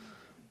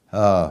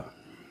 I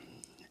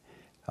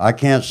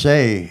can't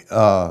say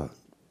that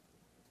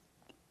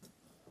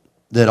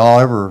I'll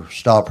ever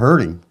stop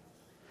hurting,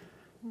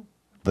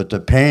 but the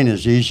pain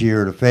is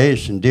easier to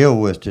face and deal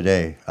with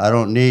today. I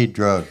don't need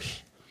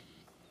drugs.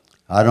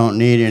 I don't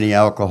need any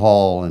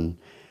alcohol and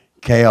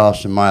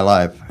chaos in my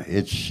life.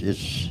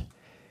 It's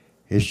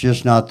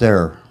just not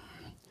there.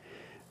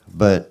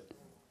 But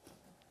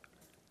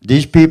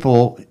these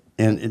people,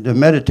 and the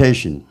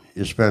meditation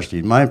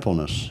especially,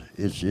 mindfulness,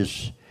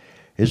 it's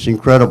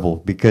incredible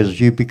because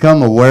you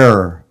become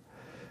aware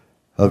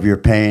of your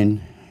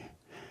pain.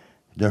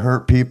 The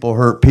hurt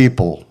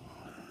people.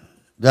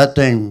 That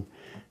thing,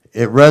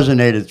 it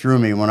resonated through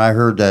me when I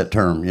heard that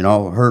term, you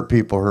know, hurt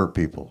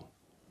people.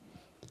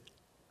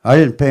 I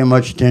didn't pay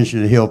much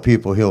attention to heal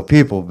people,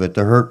 but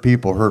the hurt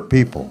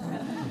people.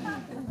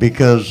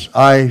 Because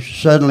I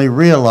suddenly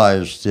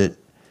realized that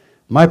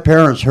my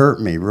parents hurt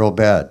me real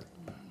bad.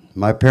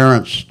 My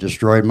parents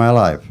destroyed my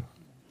life.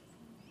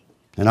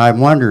 And I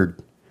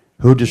wondered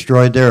who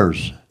destroyed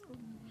theirs.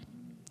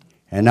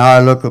 And now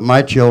I look at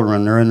my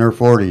children, they're in their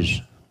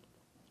 40s.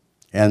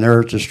 And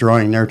they're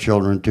destroying their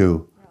children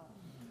too.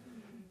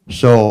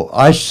 So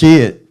I see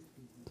it,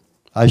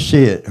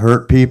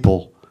 hurt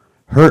people.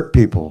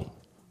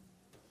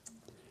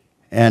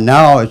 And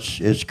now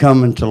it's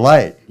coming to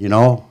light, you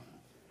know.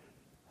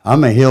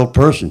 I'm a healed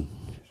person.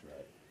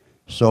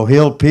 So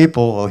healed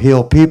people will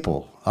heal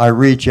people. I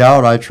reach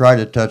out, I try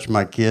to touch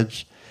my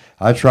kids.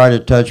 I try to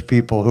touch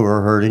people who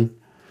are hurting.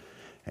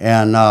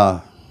 And,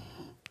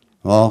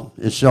 well,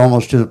 it's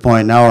almost to the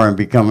point now where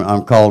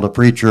I'm called a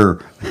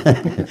preacher.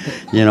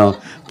 You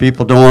know,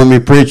 people don't want me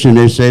preaching.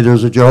 They say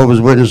there's a Jehovah's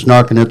Witness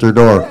knocking at their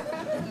door.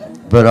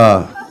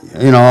 But,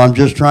 you know, I'm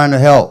just trying to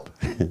help.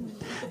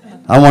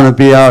 I want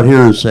to be out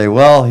here and say,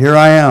 well, here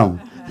I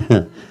am.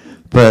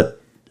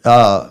 But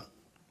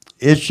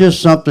it's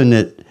just something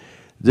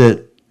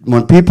that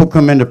when people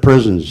come into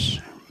prisons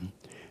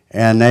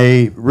and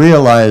they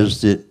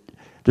realize that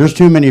there's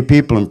too many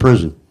people in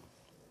prison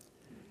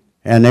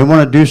and they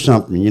want to do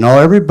something. You know,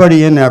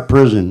 everybody in that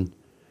prison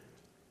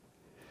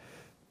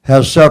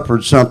has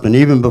suffered something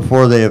even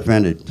before they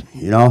offended,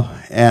 you know.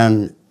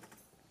 And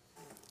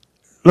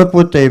look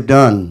what they've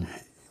done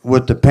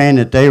with the pain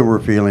that they were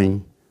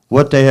feeling,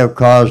 what they have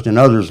caused in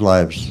others'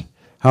 lives.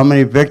 How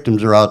many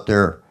victims are out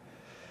there?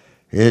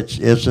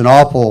 It's an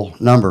awful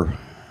number.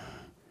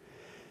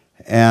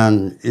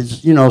 And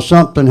it's, you know,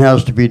 something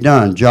has to be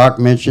done. Jacques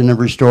mentioned the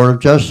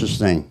restorative justice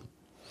thing,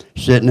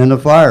 sitting in the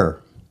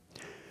fire.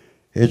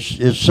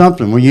 It's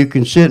something when you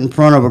can sit in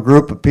front of a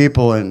group of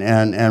people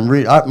and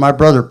read. My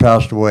brother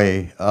passed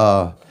away,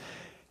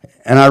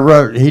 and I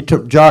wrote.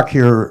 Jacques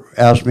here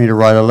asked me to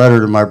write a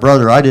letter to my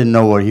brother. I didn't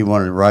know what he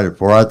wanted to write it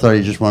for. I thought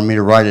he just wanted me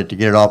to write it to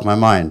get it off my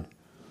mind.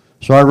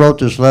 So I wrote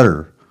this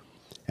letter,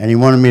 and he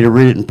wanted me to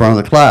read it in front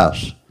of the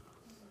class.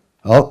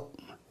 Oh,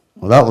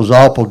 well, that was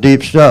awful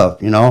deep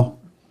stuff, you know.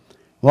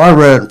 Well, I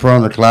read it in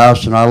front of the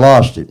class, and I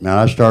lost it, man.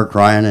 I started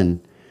crying,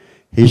 and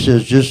he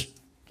says, just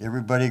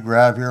everybody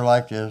grab here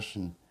like this.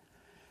 And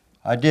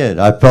I did.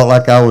 I felt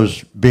like I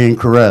was being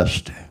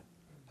caressed.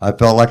 I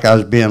felt like I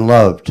was being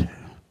loved.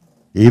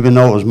 Even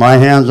though it was my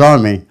hands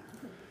on me,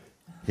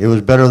 it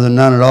was better than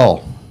none at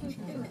all.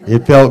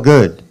 It felt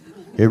good.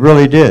 It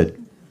really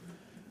did.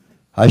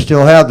 I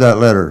still have that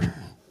letter.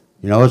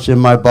 You know, it's in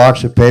my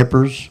box of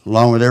papers,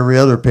 along with every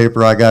other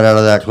paper I got out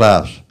of that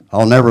class.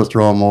 I'll never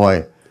throw them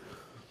away.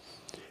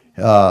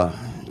 How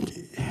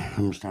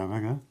much time I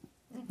got?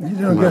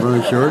 Am I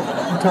really short?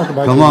 Talk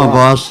about Come on, rock,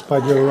 boss.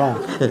 about your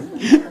rock.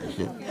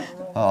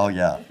 Oh,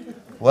 yeah.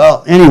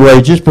 Well,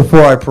 anyway, just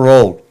before I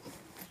paroled,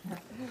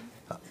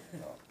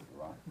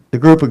 the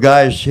group of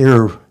guys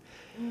here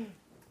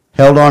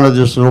held onto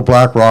this little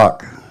black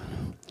rock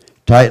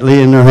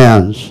tightly in their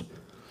hands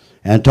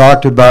and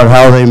talked about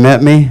how they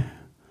met me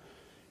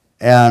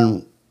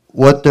and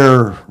what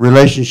their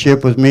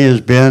relationship with me has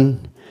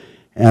been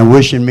and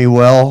wishing me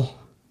well.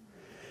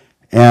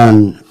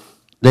 And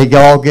they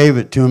all gave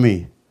it to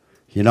me.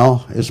 You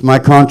know, it's my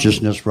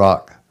consciousness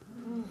rock.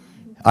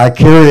 I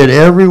carry it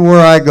everywhere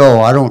I go.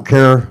 I don't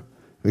care,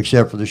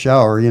 except for the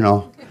shower, you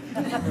know.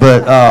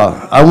 But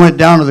I went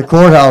down to the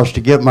courthouse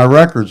to get my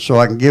records so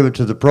I can give it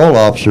to the parole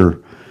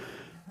officer.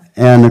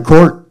 And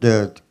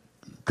the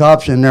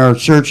cops in there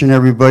searching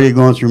everybody,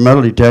 going through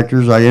metal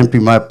detectors. I empty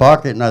my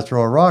pocket and I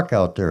throw a rock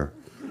out there.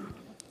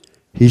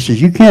 He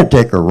says, you can't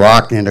take a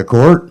rock into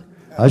court.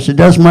 I said,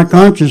 that's my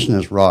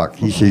consciousness rock.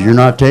 He says, you're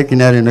not taking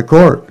that into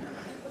court.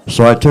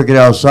 So I took it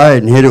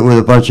outside and hit it with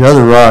a bunch of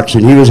other rocks,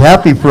 and he was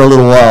happy for a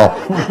little while.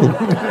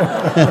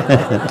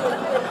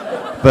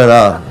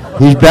 But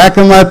he's back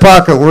in my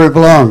pocket where he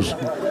belongs.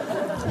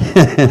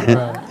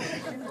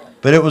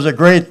 But it was a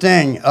great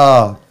thing.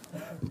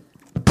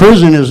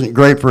 Prison isn't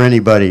great for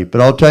anybody,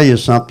 but I'll tell you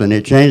something.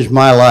 It changed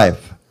my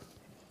life.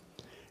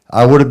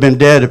 I would have been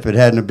dead if it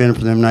hadn't have been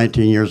for them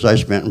 19 years I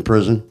spent in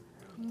prison.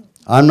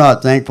 I'm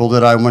not thankful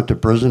that I went to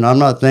prison. I'm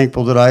not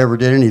thankful that I ever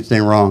did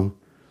anything wrong.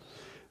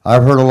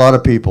 I've hurt a lot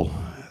of people,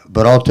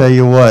 but I'll tell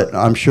you what,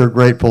 I'm sure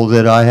grateful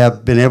that I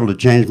have been able to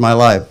change my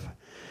life.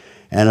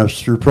 And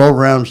it's through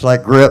programs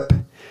like GRIP,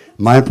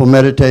 Mindful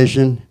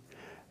Meditation,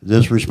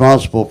 that's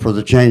responsible for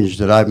the change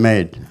that I've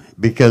made.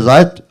 Because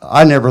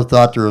I never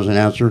thought there was an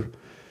answer.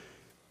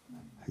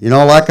 You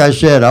know, like I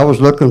said, I was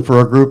looking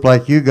for a group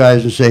like you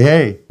guys and say,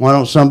 hey, why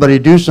don't somebody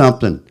do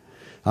something?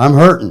 I'm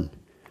hurting.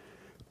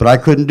 But I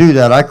couldn't do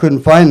that. I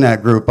couldn't find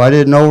that group. I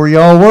didn't know where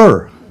y'all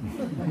were.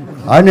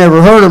 I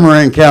never heard of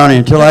Marin County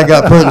until I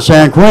got put in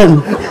San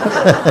Quentin.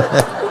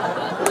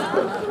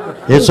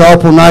 It's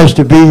awful nice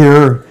to be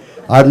here.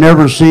 I've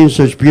never seen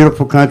such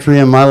beautiful country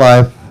in my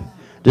life.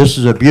 This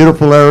is a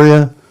beautiful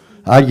area.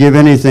 I'd give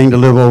anything to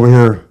live over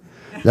here.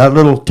 That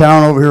little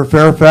town over here,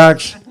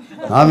 Fairfax,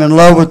 I'm in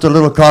love with the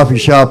little coffee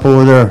shop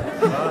over there.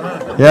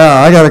 Yeah,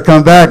 I got to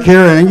come back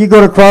here. And you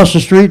go to cross the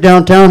street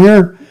downtown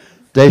here,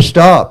 they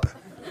stop.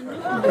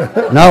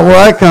 Not where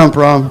I come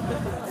from.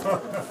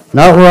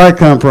 Not where I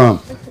come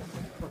from.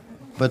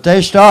 But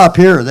they stop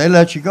here. They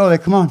let you go. They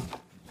come on.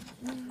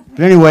 But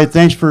anyway,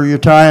 thanks for your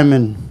time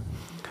and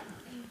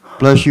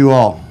bless you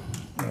all.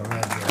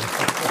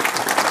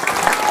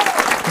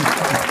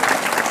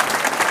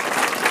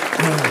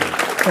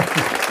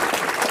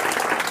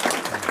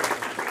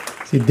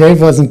 See,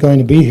 Dave wasn't going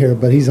to be here,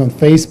 but he's on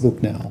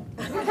Facebook now.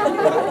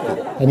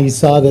 And he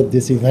saw that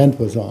this event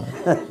was on.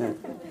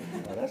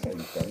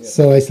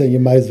 So I said, you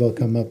might as well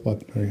come up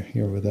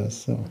here with us.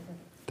 So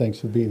thanks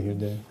for being here,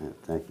 Dave. Yeah,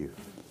 thank you.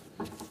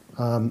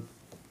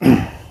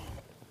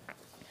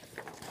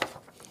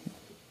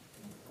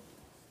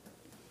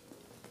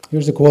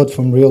 Here's a quote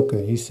from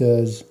Rilke. He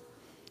says,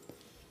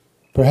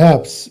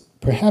 perhaps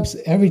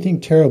everything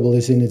terrible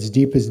is in its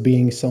deepest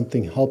being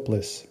something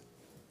helpless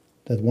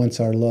that wants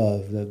our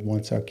love, that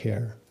wants our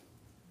care.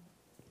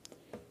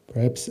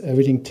 Perhaps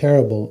everything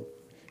terrible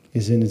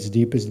is in its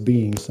deepest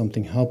being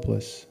something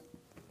helpless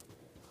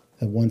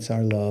that wants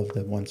our love,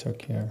 that wants our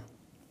care.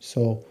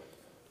 So,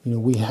 you know,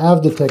 we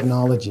have the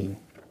technology,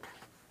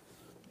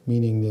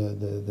 meaning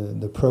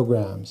the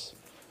programs,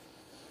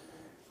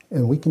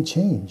 and we can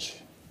change.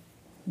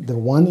 The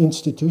one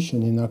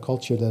institution in our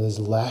culture that is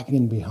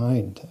lagging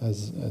behind,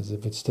 as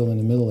if it's still in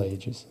the Middle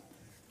Ages,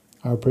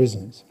 our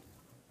prisons.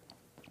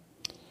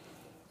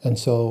 And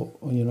so,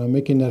 you know, I'm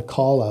making that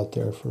call out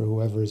there for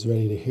whoever is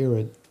ready to hear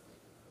it.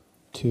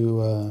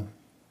 to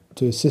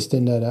assist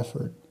in that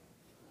effort,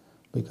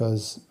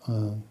 because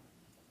 1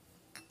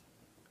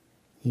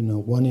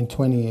 in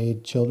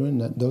 28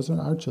 children, those are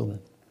our children,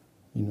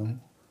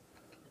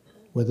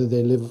 whether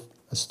they live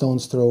a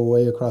stone's throw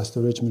away across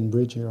the Richmond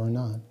Bridge here or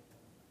not.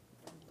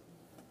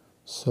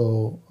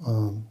 So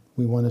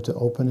we wanted to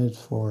open it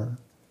for.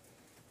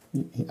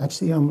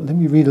 Actually, let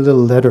me read a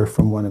little letter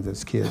from one of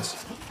his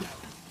kids.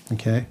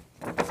 Okay.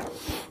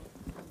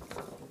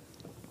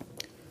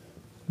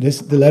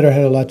 The letter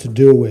had a lot to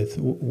do with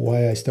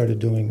why I started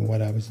doing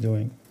what I was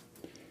doing.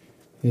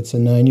 It's a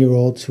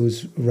 9-year-old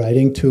who's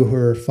writing to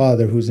her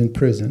father who's in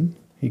prison.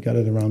 He got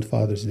it around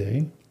Father's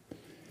Day.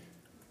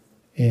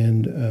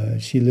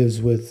 And she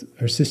lives with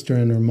her sister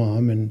and her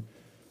mom. And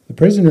the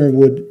prisoner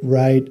would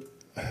write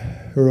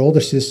her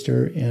older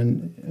sister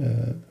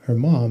and her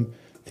mom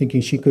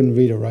thinking she couldn't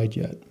read or write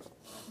yet.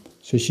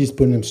 So she's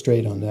putting him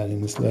straight on that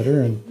in this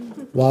letter.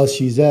 And while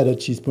she's at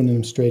it, she's putting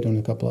him straight on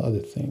a couple of other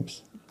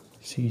things.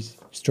 She's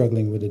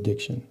struggling with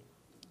addiction.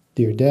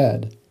 Dear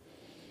Dad,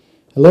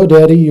 hello,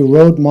 Daddy. You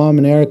wrote Mom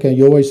and Erica,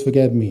 you always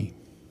forget me.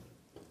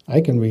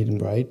 I can read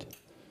and write.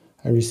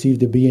 I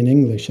received a B in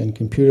English and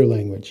computer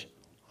language.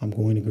 I'm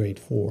going to grade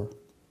 4.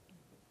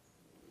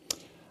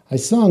 I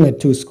sung at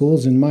 2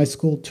 schools and my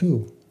school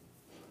too.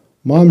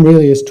 Mom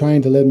really is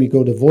trying to let me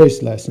go to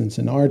voice lessons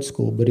in art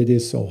school, but it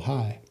is so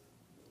high.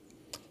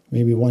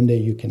 Maybe one day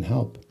you can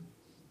help.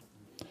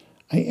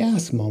 I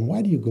asked Mom,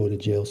 why do you go to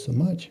jail so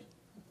much?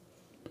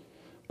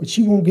 But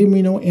she won't give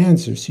me no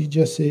answer. She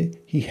just said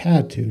he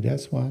had to,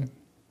 that's why.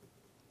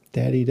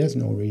 Daddy, there's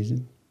no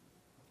reason.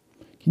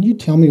 Can you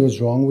tell me what's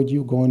wrong with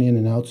you going in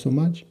and out so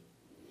much?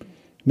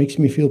 It makes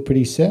me feel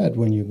pretty sad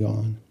when you're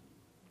gone.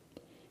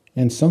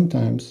 And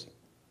sometimes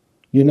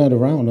you're not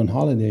around on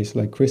holidays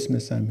like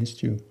Christmas. I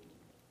missed you.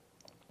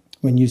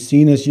 When you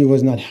seen us, you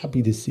was not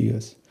happy to see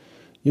us.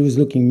 You was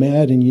looking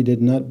mad and you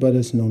did not but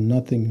us no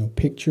nothing, no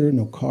picture,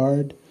 no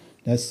card.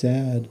 That's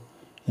sad.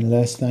 And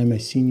last time I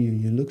seen you,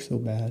 you look so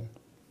bad.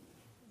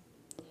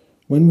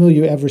 When will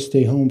you ever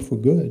stay home for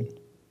good?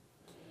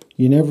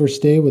 You never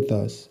stay with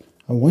us.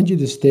 I want you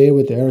to stay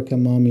with Erica,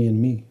 Mommy,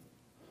 and me.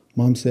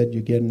 Mom said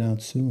you're getting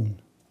out soon.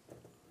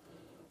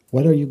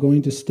 What are you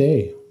going to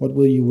stay? What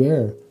will you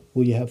wear?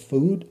 Will you have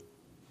food?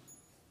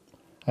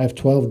 I have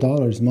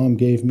 $12 Mom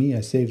gave me.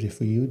 I saved it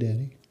for you,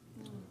 Daddy.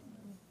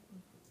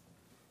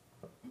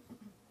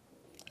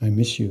 I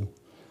miss you.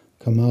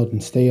 Come out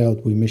and stay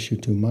out. We miss you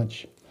too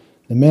much.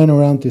 The man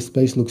around this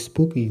place looks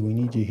spooky. We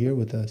need you here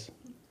with us.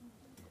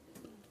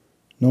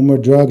 No more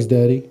drugs,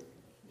 Daddy.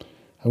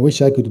 I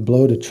wish I could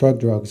blow the truck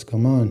drugs.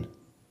 Come on.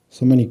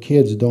 So many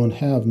kids don't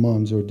have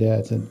moms or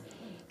dads at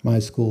my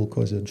school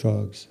because of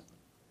drugs.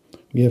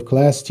 We have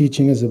class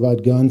teaching us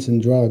about guns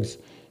and drugs,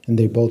 and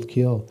they both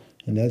kill,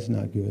 and that's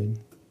not good.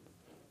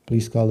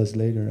 Please call us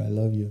later. I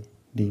love you,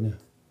 Dina.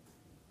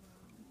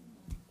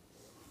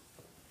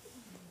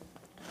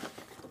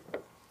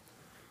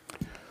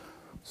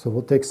 So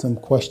we'll take some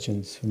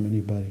questions from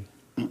anybody.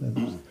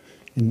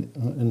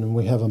 And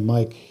we have a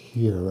mic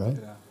here, right?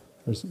 Yeah.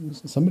 There's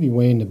somebody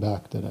way in the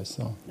back that I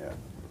saw. Yeah.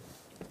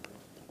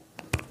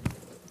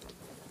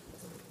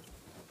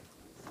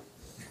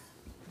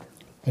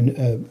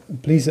 And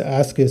please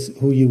ask us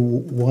who you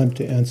want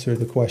to answer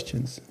the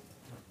questions.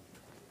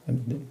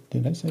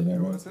 Did I say that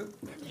right?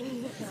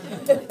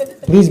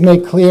 Please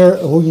make clear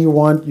who you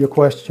want your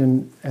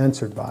question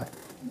answered by.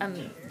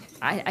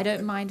 I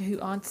don't mind who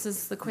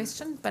answers the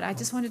question, but I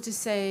just wanted to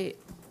say,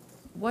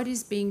 what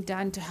is being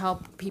done to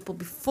help people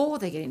before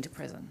they get into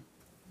prison?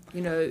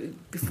 You know,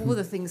 before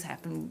the things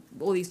happen,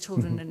 all these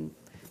children and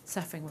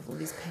suffering with all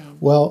these pain.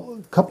 Well,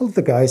 a couple of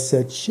the guys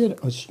said,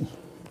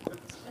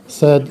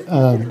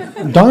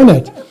 darn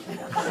it,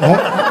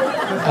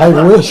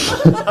 I wish,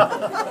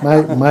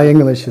 my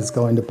English is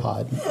going to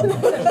pod.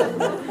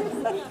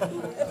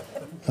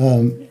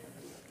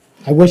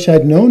 I wish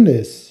I'd known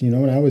this,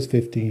 when I was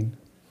 15.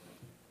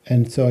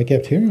 And so I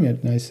kept hearing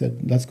it, and I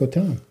said, let's go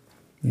tell them.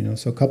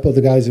 So a couple of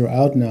the guys are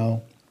out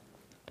now.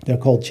 They're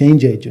called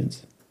change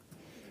agents.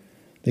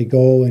 They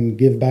go and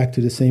give back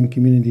to the same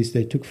communities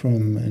they took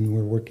from, and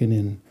we're working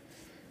in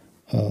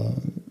a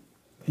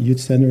youth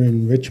center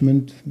in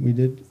Richmond. We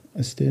did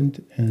a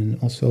stint, and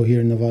also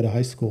here in Nevada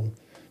High School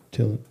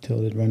till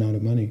it ran out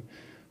of money.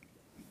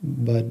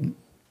 But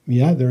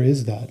yeah, there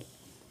is that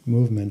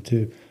movement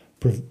to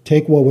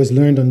take what was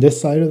learned on this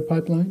side of the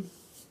pipeline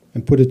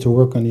and put it to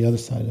work on the other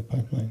side of the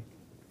pipeline.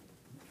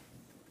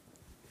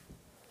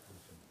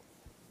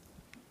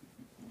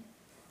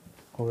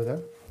 Over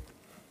there?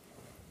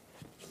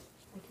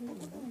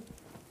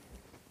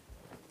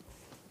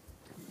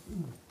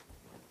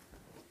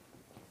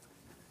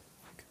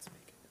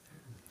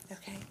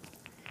 Okay.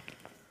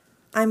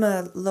 I'm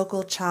a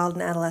local child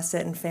and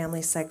adolescent and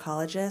family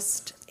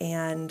psychologist,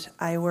 and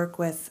I work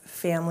with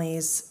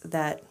families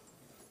that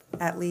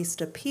at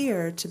least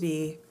appear to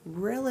be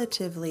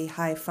relatively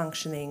high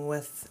functioning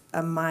with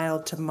a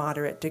mild to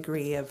moderate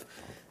degree of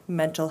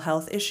mental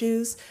health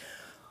issues.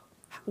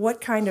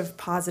 What kind of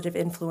positive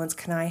influence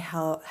can I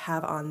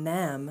have on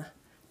them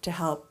to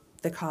help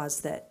the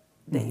cause that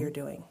that you're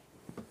doing.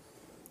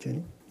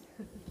 Jenny?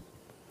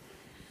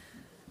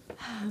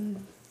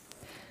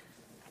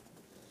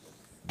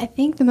 I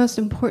think the most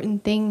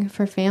important thing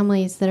for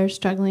families that are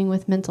struggling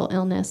with mental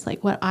illness,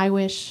 like what I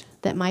wish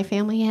that my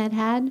family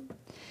had,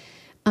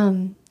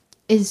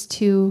 is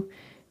to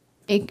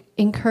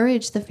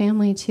encourage the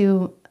family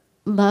to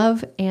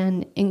love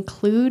and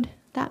include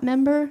that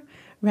member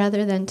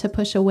rather than to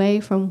push away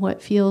from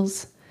what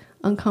feels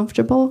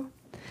uncomfortable.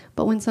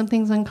 But when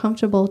something's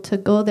uncomfortable, to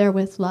go there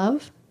with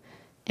love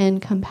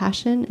and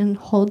compassion and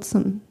hold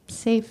some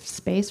safe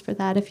space for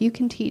that. If you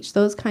can teach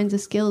those kinds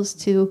of skills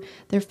to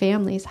their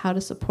families, how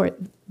to support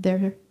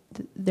their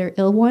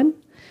ill one,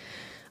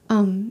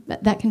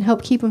 that can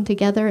help keep them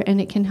together, and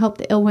it can help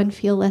the ill one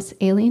feel less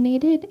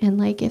alienated. And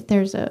like if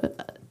there's a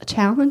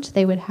challenge,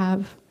 they would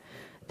have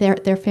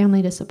their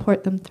family to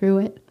support them through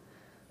it.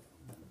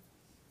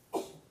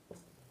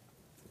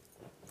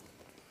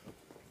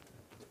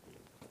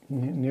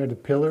 Near the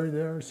pillar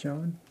there,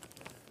 Sean?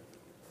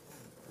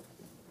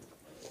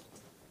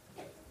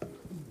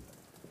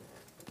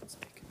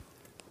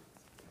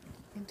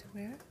 Into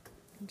where?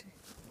 Into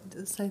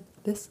the side.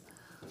 This.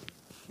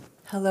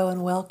 Hello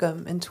and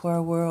welcome into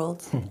our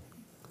world.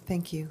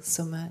 Thank you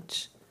so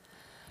much.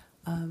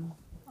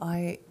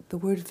 The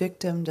word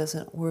victim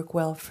doesn't work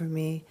well for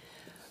me,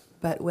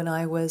 but when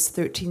I was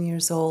 13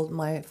 years old,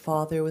 my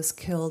father was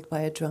killed by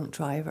a drunk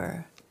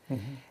driver.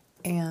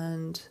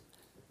 And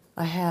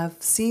I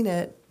have seen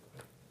it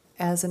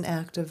as an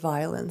act of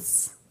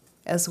violence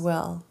as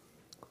well.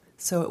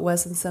 So it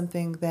wasn't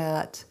something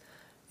that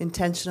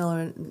intentional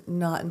or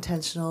not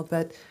intentional,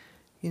 but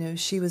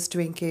she was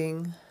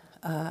drinking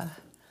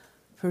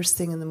first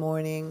thing in the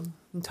morning,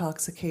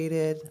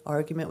 intoxicated,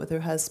 argument with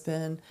her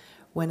husband,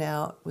 went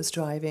out, was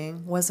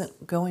driving,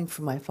 wasn't going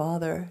for my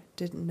father,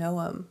 didn't know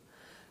him,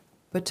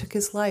 but took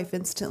his life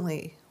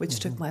instantly, which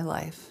took my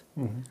life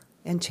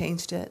and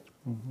changed it.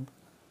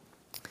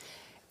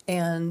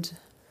 And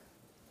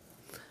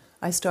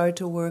I started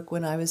to work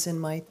when I was in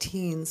my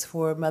teens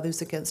for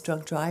Mothers Against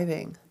Drunk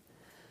Driving,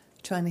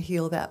 trying to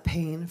heal that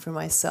pain for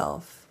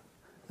myself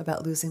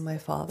about losing my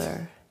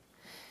father.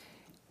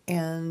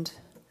 And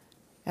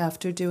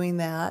after doing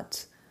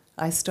that,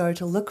 I started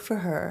to look for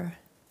her.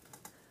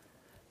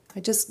 I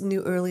just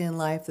knew early in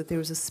life that there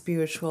was a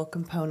spiritual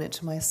component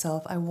to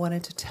myself. I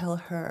wanted to tell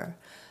her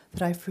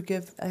that I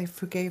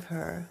forgave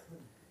her.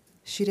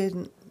 She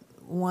didn't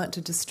want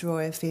to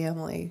destroy a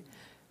family,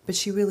 but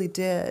she really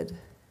did,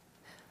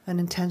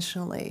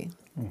 unintentionally.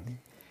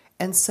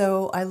 And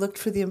so I looked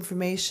for the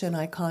information.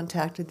 I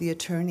contacted the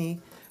attorney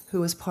who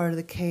was part of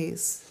the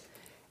case.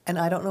 And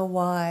I don't know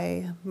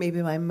why,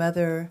 maybe my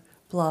mother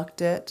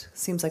blocked it.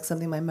 Seems like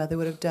something my mother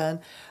would have done.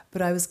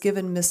 But I was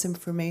given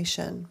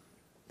misinformation.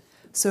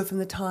 So from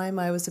the time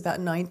I was about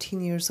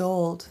 19 years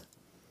old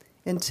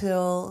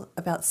until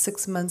about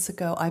 6 months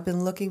ago, I've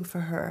been looking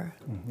for her.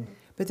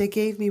 But they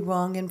gave me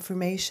wrong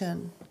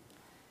information.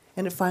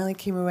 And it finally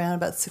came around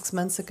about 6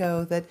 months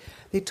ago that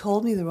they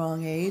told me the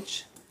wrong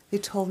age. They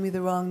told me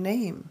the wrong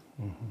name.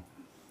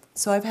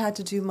 So I've had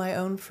to do my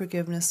own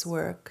forgiveness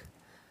work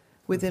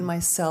within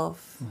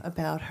myself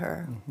about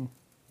her.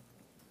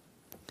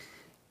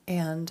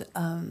 And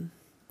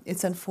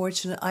it's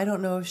unfortunate. I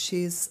don't know if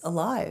she's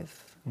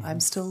alive.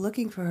 I'm still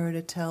looking for her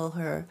to tell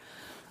her,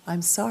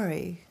 I'm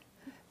sorry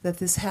that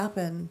this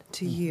happened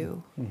to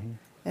you.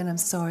 And I'm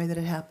sorry that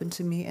it happened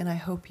to me. And I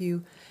hope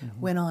you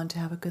went on to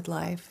have a good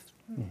life.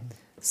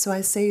 So I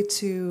say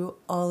to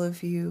all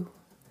of you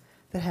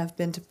that have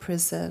been to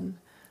prison,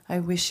 I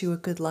wish you a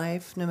good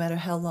life, no matter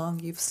how long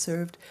you've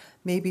served.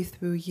 Maybe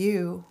through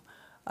you,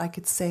 I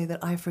could say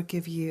that I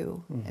forgive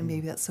you. And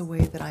maybe that's a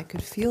way that I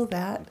could feel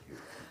that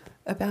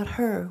about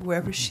her,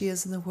 wherever she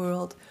is in the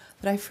world,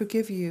 that I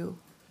forgive you.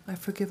 I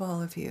forgive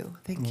all of you.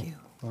 Thank you.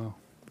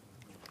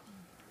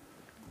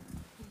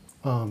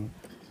 Wow.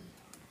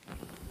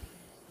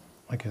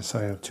 I guess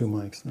I have two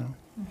mics now.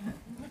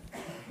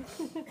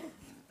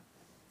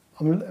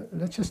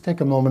 Let's just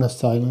take a moment of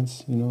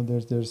silence.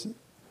 There's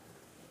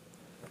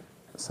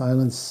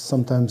silence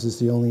sometimes is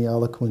the only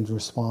eloquent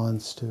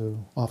response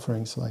to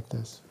offerings like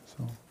this.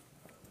 So,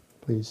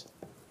 please.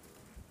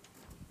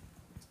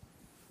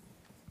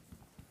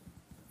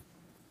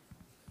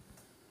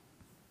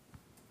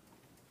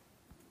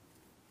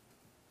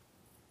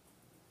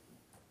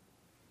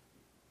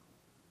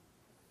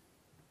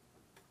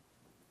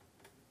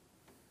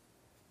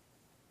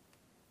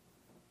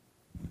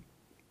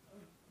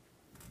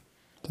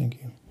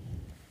 Thank you.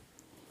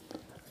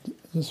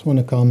 I just want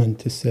to comment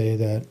to say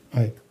that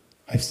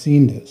I've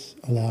seen this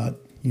a lot,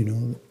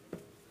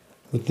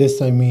 With this,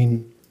 I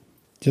mean,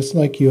 just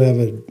like you have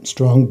a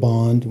strong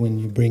bond when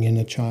you bring in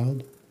a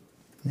child,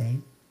 right?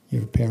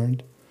 You're a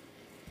parent.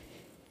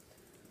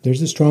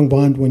 There's a strong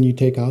bond when you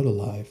take out a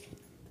life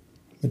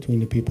between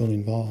the people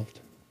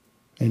involved.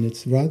 And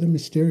it's rather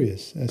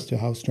mysterious as to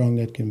how strong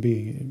that can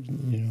be,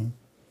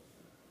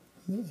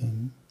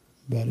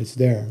 but it's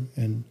there.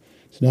 And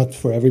it's not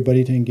for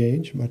everybody to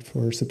engage, but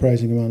for a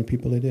surprising amount of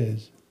people it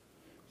is.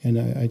 And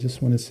I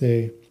just want to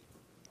say,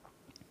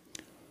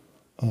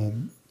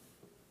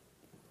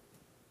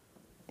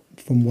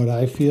 from what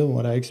I feel,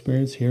 what I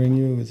experience hearing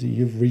you, is that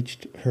you've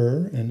reached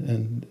her,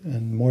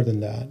 and more than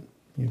that,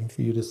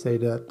 for you to say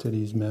that to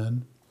these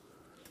men.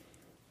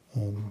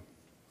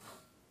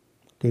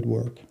 Good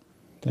work.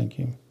 Thank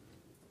you.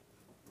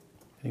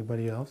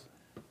 Anybody else?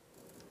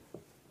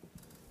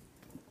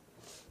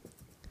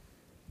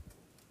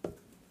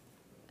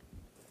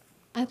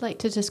 I'd like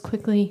to just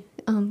quickly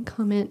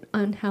comment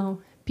on how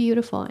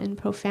beautiful and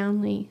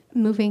profoundly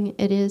moving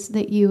it is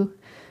that you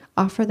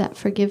offer that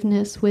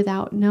forgiveness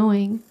without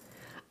knowing.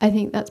 I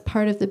think that's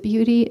part of the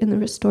beauty in the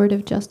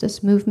restorative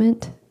justice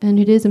movement, and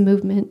it is a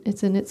movement.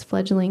 It's in its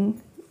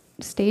fledgling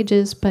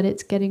stages, but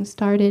it's getting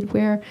started,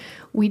 where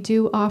we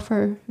do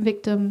offer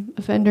victim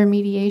offender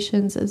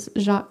mediations, as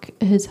Jacques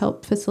has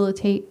helped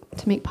facilitate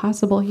to make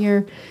possible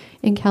here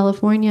in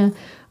California.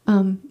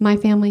 My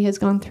family has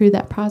gone through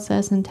that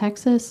process in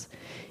Texas,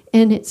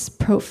 and it's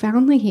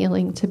profoundly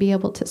healing to be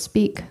able to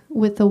speak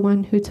with the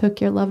one who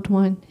took your loved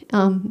one,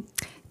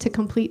 to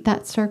complete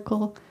that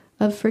circle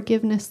of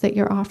forgiveness that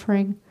you're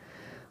offering.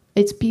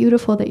 It's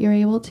beautiful that you're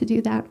able to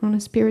do that on a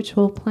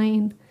spiritual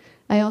plane.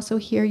 I also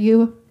hear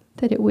you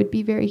that it would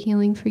be very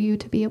healing for you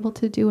to be able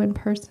to do in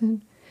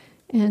person.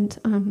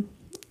 And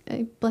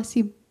I bless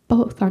you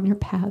both on your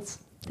paths.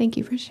 Thank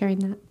you for sharing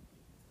that.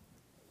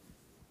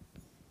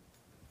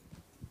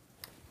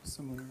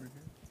 Someone over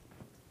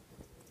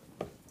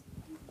here.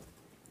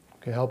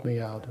 Okay, help me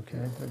out,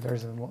 okay?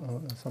 There's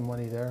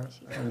somebody there,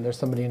 and there's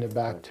somebody in the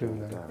back too.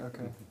 Then.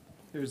 Okay.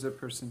 There's a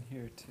person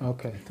here too.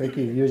 Okay, thank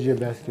you. Use your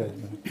best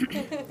judgment.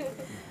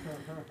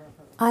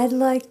 I'd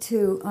like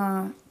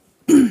to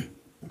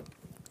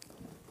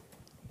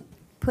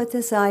put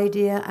this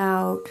idea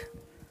out,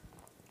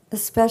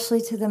 especially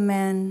to the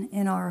men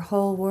in our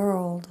whole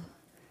world,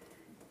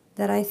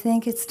 that I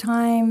think it's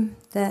time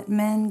that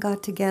men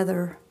got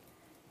together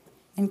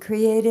and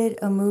created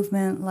a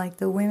movement like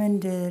the women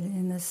did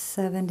in the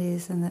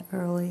 70s and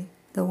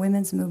the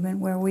women's movement,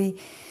 where we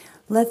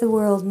let the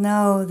world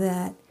know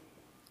that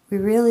we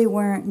really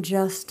weren't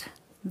just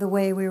the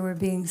way we were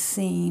being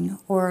seen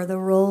or the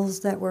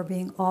roles that were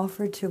being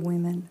offered to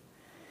women,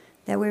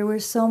 that we were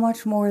so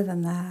much more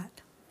than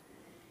that.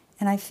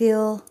 And I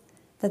feel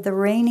that the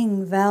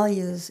reigning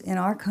values in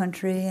our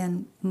country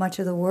and much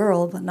of the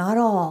world, but not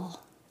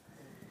all,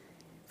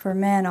 for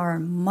men are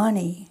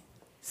money,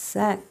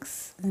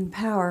 sex, and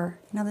power.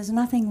 Now, there's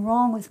nothing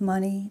wrong with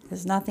money,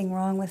 there's nothing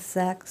wrong with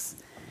sex,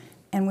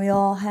 and we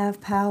all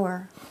have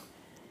power.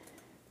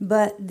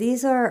 But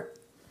these are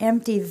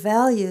empty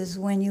values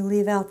when you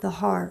leave out the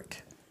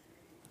heart.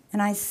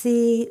 And I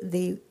see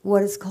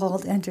what is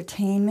called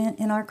entertainment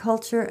in our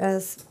culture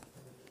as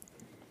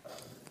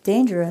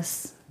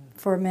dangerous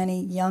for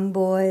many young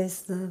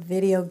boys, the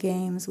video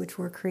games which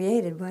were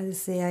created by the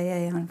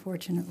CIA,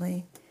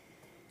 unfortunately.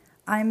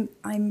 I'm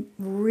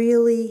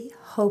really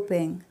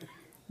hoping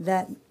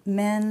that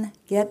men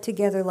get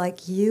together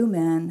like you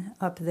men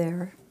up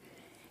there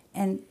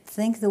and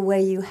think the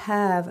way you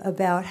have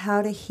about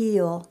how to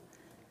heal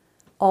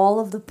all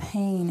of the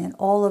pain and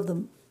all of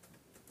the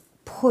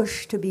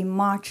push to be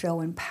macho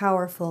and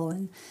powerful,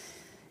 and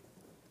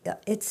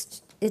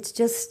it's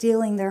just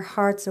stealing their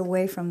hearts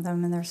away from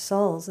them and their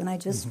souls. And I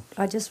just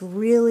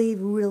really,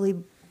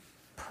 really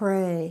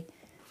pray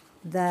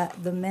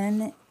that the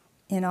men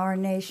in our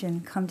nation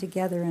come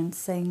together and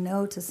say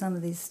no to some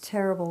of these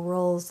terrible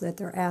roles that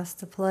they're asked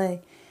to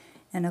play,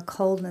 and a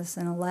coldness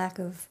and a lack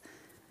of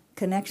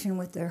connection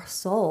with their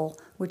soul,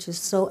 which is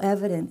so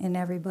evident in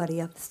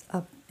everybody up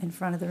in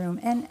front of the room,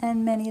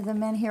 and many of the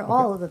men here, okay.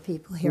 All of the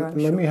people here, I'm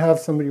sure. Let me have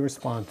somebody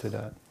respond to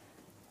that.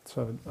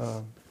 So,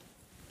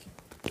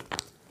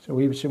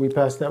 should we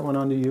pass that one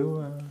on to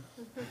you,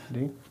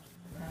 Dean?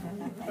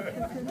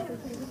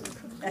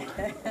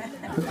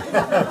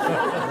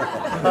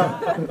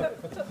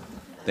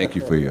 Thank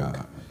you for your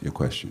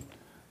question.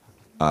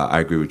 I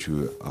agree with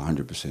you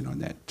 100% on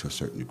that to a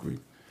certain degree,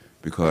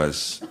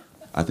 because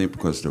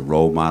the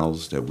role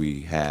models that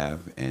we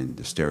have and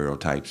the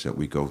stereotypes that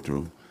we go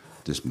through,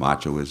 this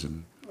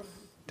machoism,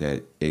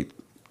 that it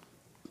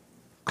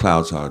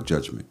clouds our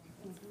judgment,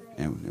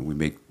 and we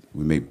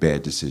make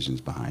bad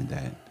decisions behind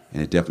that.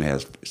 And it definitely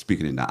has,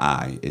 speaking in the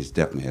I, it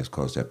definitely has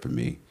caused that for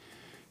me.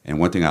 And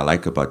one thing I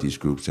like about these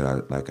groups that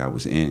I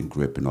was in,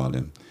 GRIP and all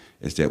them,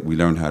 is that we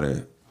learn how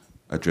to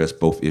address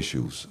both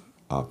issues,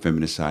 our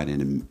feminine side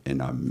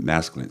and our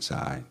masculine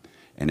side,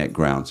 and that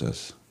grounds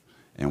us.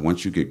 And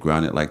once you get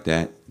grounded like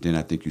that, then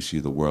I think you see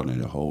the world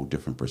in a whole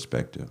different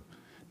perspective,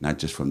 not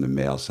just from the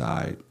male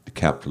side, the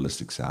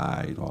capitalistic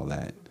side, all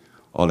that.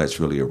 All that's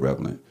really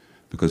irrelevant,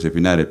 because if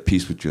you're not at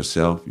peace with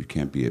yourself, you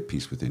can't be at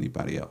peace with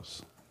anybody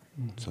else.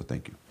 Mm-hmm. So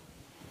thank you.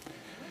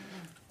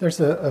 There's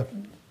a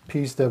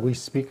piece that we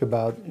speak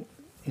about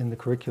in the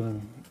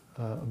curriculum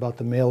about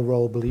the male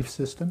role belief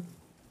system,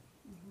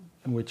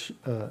 in which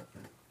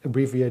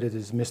abbreviated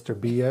is Mr.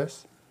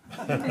 BS.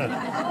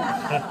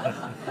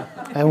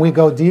 And we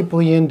go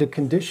deeply into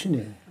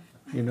conditioning,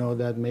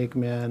 that make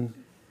men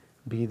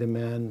be the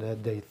men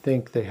that they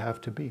think they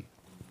have to be.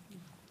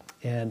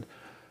 And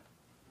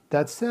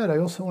that said, I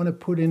also want to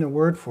put in a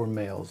word for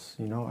males.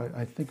 You know,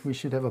 I think we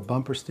should have a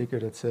bumper sticker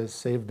that says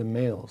 "Save the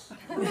males."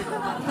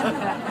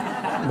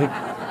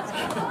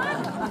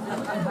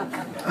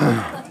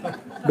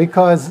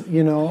 Because,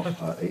 you know,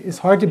 it's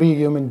hard to be a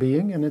human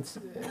being, and it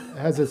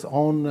has its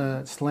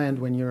own slant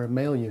when you're a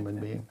male human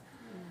being.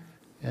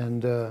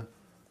 And,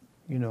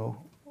 you know,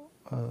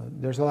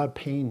 there's a lot of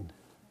pain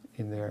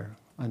in there,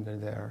 under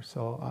there.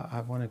 So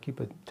I want to keep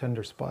a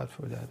tender spot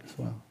for that as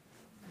well.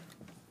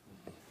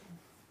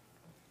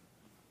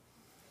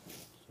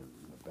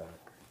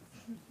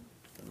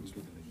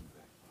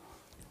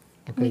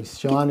 Okay,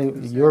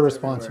 Sean, you're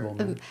responsible,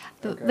 man.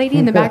 The lady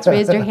in the back's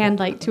raised her hand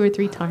like 2 or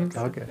 3 times.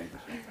 Okay.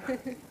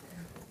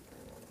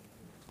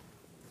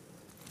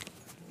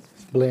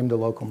 Blame the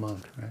local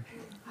monk, right?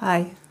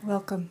 Hi,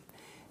 welcome.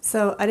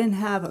 So I didn't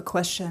have a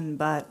question,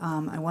 but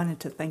I wanted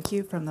to thank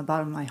you from the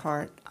bottom of my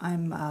heart.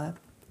 I'm a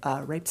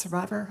rape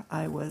survivor.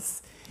 I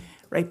was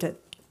raped at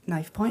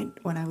knife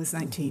point when I was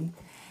 19.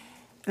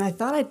 And I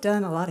thought I'd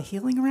done a lot of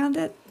healing around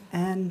it,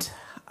 and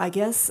I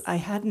guess I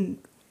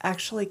hadn't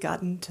actually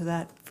gotten to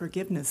that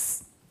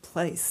forgiveness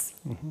place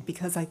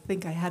because I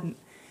think I hadn't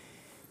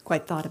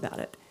quite thought about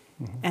it.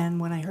 And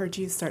when I heard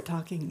you start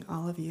talking,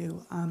 all of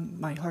you,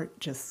 my heart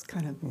just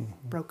kind of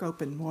broke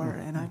open more,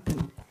 and I've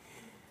been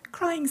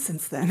crying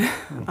since then.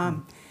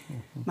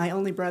 My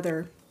only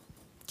brother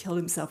killed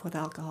himself with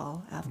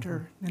alcohol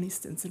after many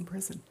stints in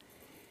prison.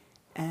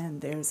 And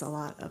there's a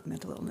lot of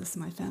mental illness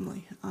in my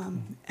family.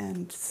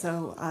 And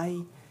so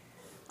I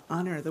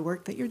honor the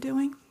work that you're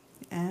doing,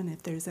 and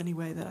if there's any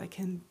way that I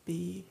can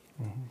be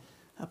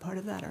a part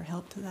of that or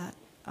help to that,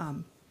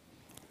 I'm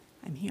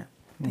here.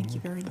 Thank you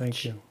very much.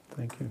 Thank you.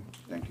 Thank you.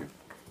 Thank you.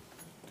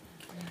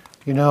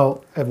 You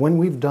know, when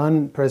we've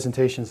done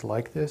presentations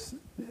like this,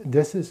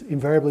 this is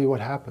invariably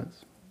what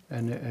happens.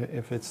 And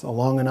if it's a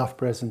long enough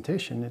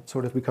presentation, it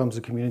sort of becomes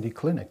a community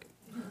clinic.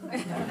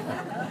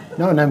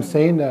 No, and I'm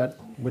saying that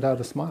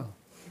without a smile.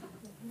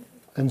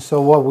 And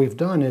so what we've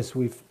done is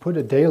we've put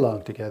a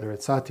day-long together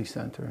at Sati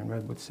Center in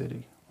Redwood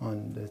City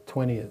on the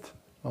 20th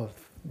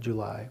of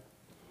July,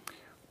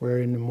 where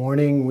in the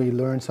morning we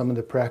learn some of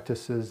the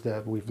practices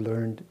that we've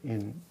learned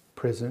in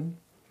prison.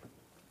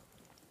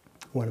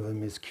 One of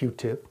them is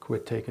Q-tip,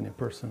 quit taking it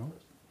personal.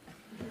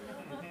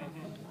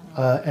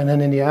 And then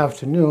in the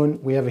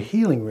afternoon, we have a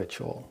healing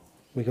ritual,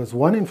 because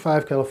 1 in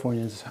 5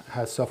 Californians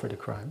has suffered a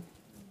crime.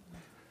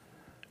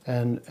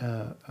 And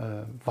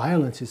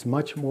violence is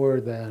much more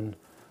than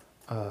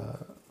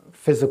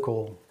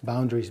physical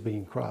boundaries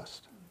being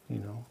crossed, you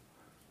know.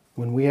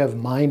 When we have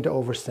mind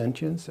over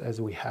sentience,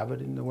 as we have it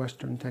in the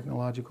Western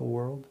technological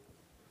world,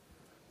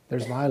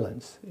 there's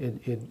violence.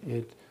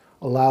 It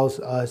allows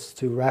us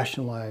to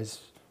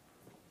rationalize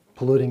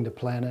polluting the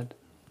planet,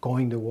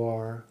 going to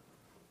war,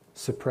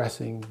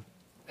 suppressing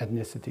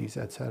ethnicities,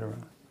 etc.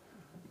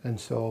 And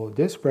so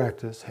this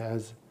practice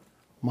has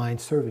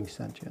mind-serving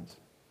sentience,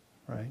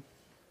 right?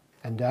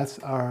 And that's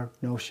our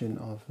notion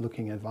of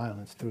looking at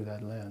violence through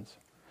that lens.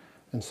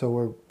 And so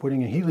we're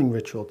putting a healing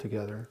ritual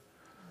together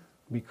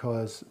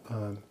because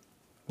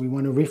we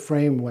want to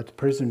reframe what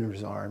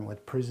prisoners are and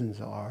what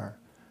prisons are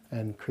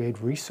and create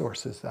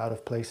resources out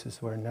of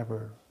places where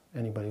never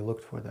anybody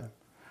looked for them.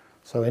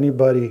 So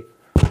anybody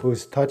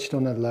who's touched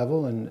on that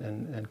level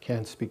and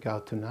can't speak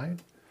out tonight,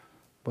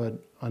 but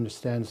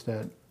understands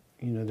that,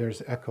 you know,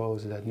 there's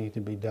echoes that need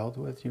to be dealt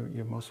with,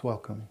 you're most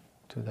welcome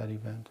to that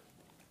event.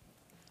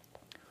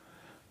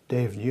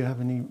 Dave, do you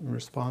have any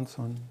response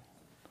on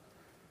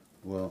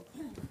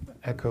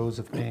echoes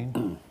of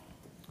pain?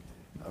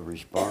 A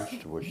response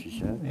to what she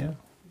said? Yeah.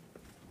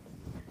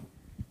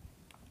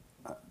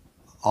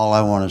 All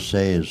I want to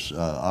say is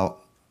I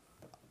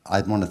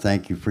want to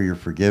thank you for your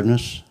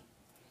forgiveness.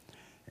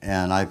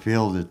 And I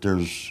feel that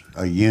there's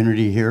a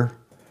unity here.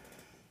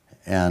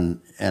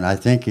 And I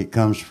think it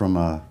comes from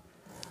a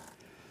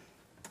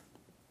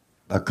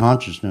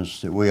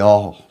consciousness that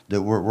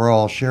we're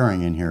all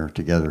sharing in here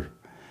together.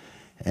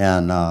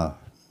 And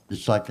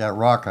it's like that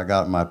rock I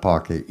got in my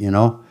pocket, you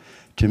know?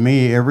 To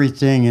me,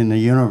 everything in the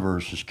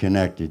universe is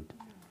connected.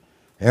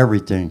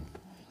 Everything.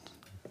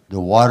 The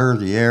water,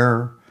 the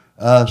air,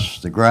 us,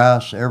 the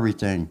grass,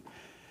 everything.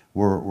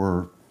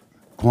 We're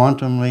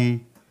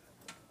quantumly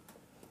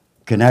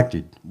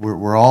connected.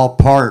 We're all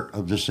part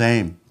of the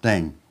same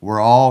thing.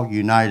 We're all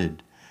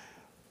united.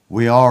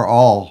 We are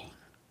all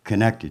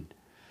connected.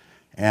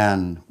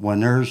 And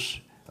when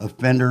there's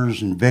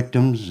offenders and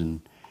victims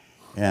and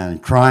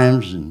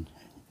crimes, and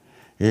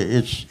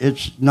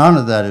it's none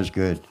of that is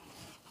good.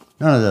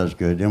 None of that is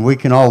good. And we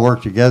can all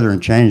work together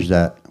and change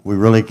that. We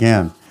really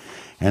can.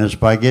 And it's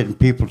by getting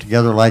people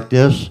together like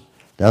this,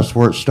 that's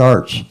where it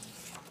starts.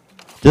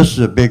 This is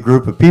a big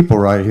group of people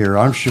right here.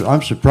 I'm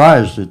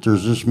surprised that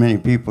there's this many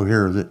people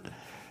here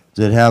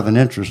that have an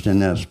interest in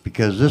this,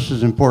 because this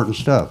is important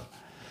stuff.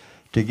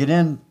 To get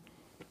into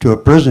a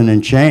prison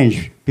and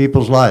change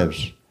people's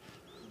lives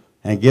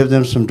and give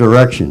them some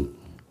direction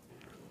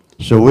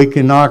so we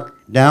can knock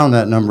down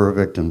that number of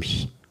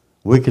victims.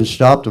 We can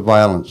stop the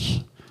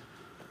violence.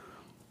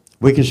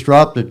 We can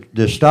stop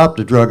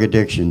the drug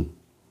addiction.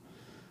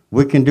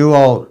 We can do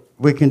all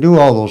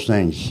those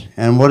things.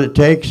 And what it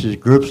takes is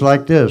groups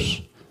like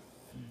this.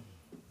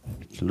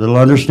 It's a little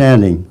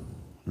understanding,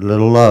 a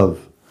little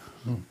love.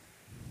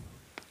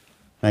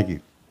 Thank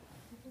you.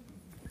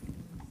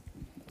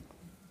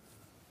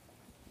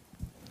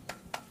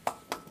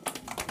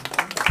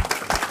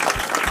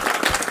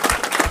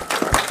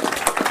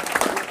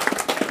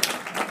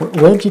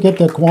 Where'd you get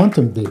that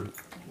quantum bid?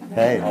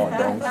 Hey,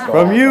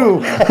 from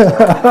you.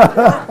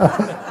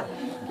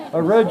 I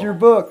read your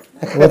book.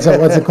 What's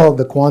it called?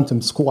 The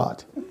quantum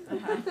squat.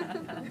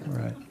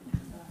 Right.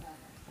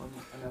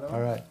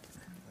 All right.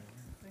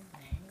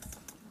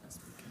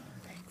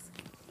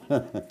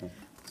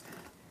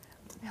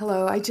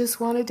 Hello, I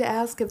just wanted to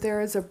ask if there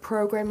is a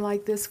program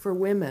like this for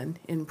women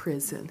in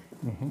prison.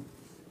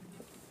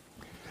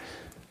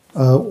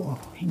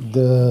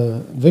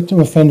 The victim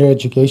offender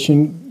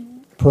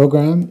education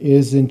program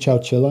is in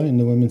Chowchilla in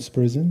the women's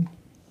prison.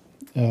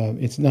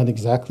 It's not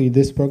exactly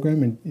this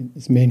program, and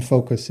its main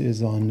focus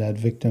is on that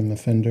victim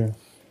offender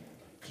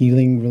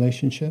healing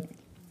relationship,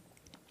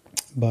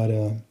 but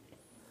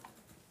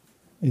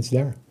it's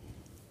there.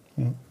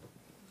 Yeah.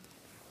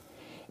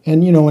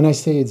 And when I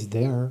say it's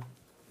there,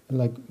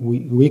 like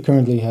we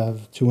currently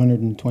have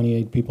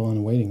 228 people on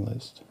a waiting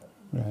list,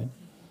 right?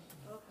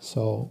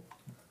 So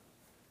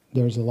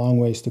there's a long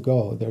ways to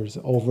go. There's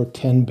over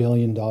 $10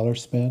 billion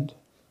spent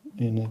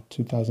in the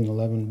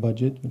 2011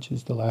 budget, which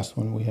is the last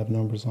one we have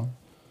numbers on.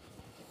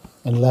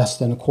 And less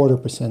than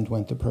 0.25%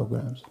 went to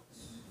programs.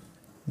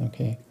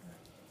 Okay?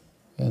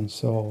 And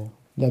so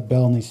that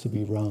bell needs to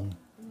be rung.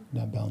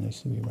 That bell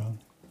needs to be rung.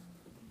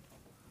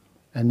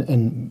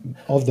 And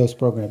of those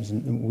programs,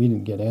 we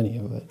didn't get any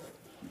of it,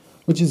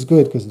 which is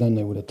good because then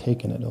they would have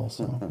taken it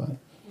also.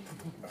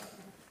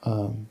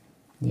 But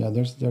yeah,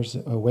 there's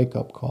a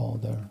wake-up call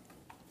there.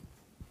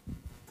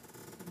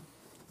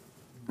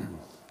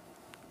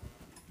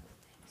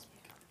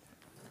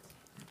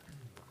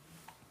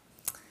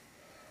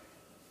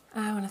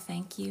 I want to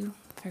thank you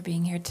for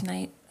being here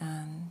tonight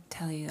and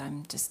tell you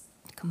I'm just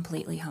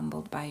completely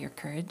humbled by your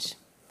courage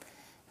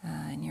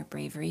and your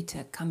bravery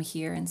to come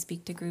here and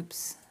speak to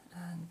groups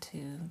and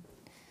to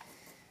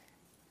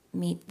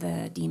meet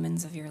the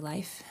demons of your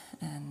life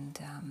and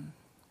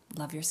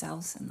love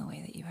yourselves in the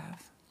way that you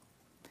have.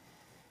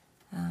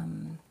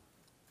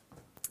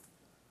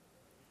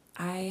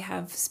 I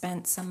have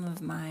spent some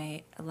of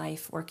my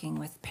life working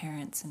with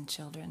parents and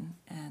children,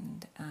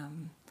 and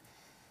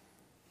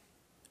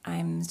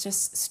I'm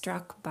just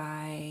struck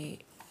by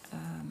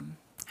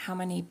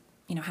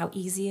how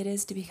easy it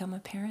is to become a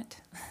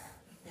parent.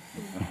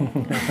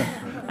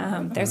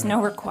 There's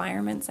no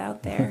requirements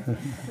out there.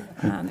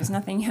 There's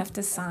nothing you have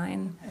to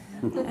sign.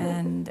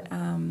 And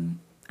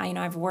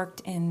I've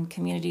worked in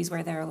communities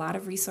where there are a lot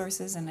of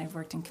resources, and I've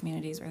worked in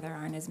communities where there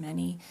aren't as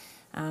many.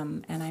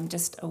 And I'm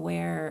just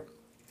aware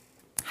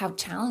how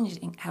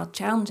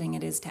challenging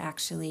it is to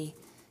actually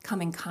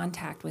come in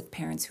contact with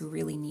parents who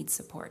really need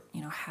support.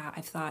 How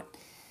I've thought,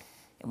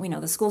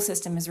 the school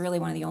system is really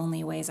one of the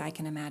only ways I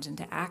can imagine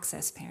to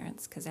access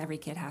parents, because every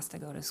kid has to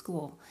go to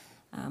school.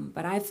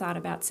 But I've thought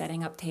about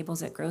setting up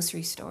tables at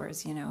grocery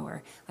stores,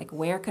 or like,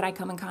 where could I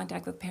come in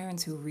contact with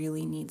parents who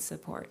really need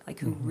support,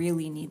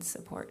 really need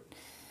support.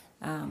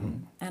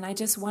 And I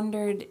just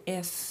wondered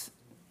if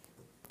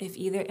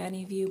either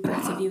any of you,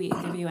 both of you,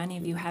 either of you, any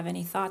of you have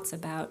any thoughts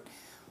about,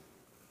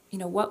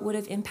 what would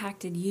have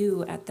impacted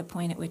you at the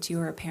point at which you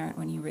were a parent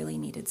when you really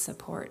needed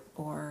support,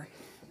 or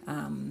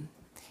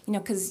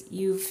because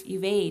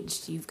you've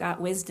aged, you've got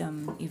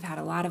wisdom, you've had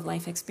a lot of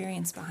life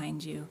experience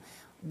behind you.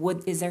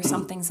 Is there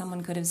something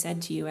someone could have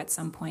said to you at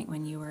some point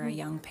when you were a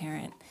young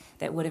parent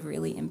that would have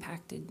really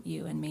impacted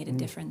you and made a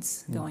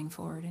difference going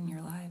forward in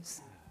your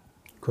lives?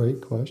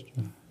 Great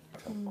question.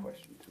 Tough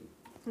question,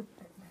 too.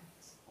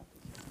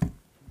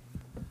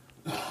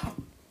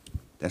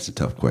 That's a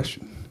tough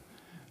question.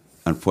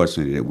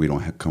 Unfortunately, we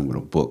don't come with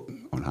a book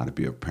on how to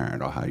be a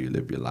parent or how you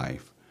live your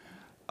life.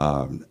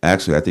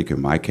 Actually, I think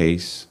in my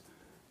case,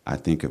 I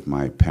think if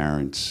my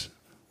parents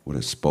would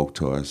have spoke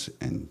to us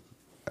and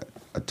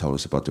told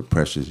us about the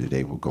pressures that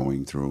they were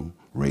going through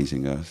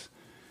raising us,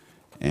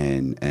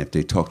 and if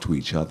they talked to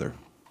each other.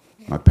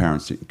 My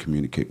parents didn't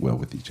communicate well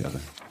with each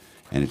other,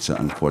 and it's an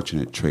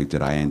unfortunate trait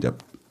that I end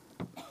up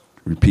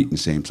repeating the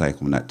same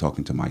cycle, not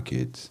talking to my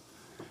kids.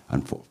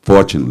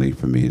 Unfortunately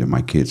for me, that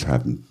my kids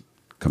haven't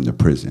come to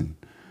prison,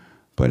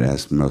 but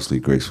that's mostly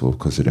graceful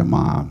because of their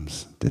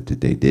moms that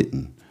they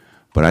didn't.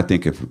 But I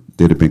think if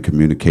there'd have been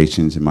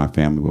communications in my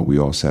family where we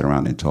all sat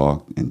around and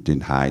talked and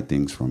didn't hide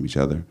things from each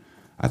other,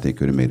 I think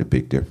it would have made a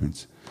big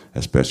difference,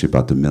 especially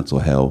about the mental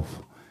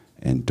health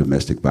and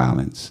domestic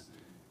violence.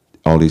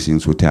 All these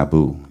things were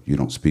taboo. You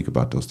don't speak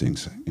about those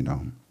things,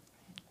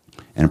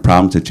 And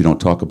problems that you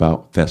don't talk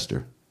about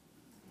fester,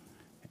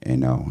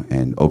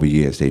 And over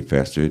years they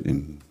festered,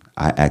 and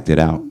I acted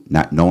out,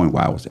 not knowing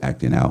why I was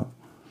acting out.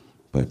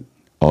 But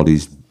all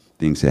these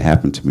things that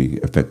happened to me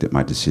affected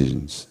my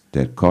decisions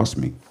that cost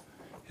me.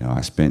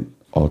 I spent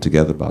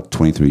altogether about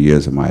 23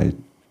 years of my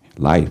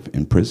life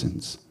in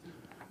prisons.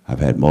 I've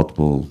had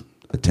multiple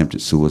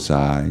attempted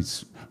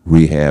suicides,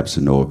 rehabs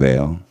to no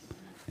avail.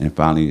 And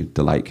finally,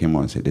 the light came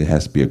on and said, there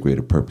has to be a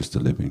greater purpose to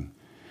living.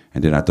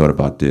 And then I thought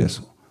about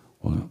this.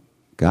 Well,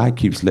 God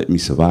keeps letting me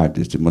survive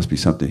this. There must be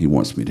something he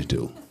wants me to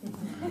do.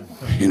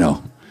 You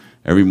know,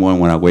 every morning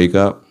when I wake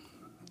up,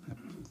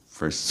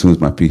 first, as soon as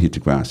my feet hit the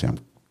ground, I say, I'm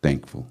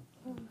thankful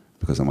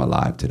because I'm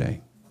alive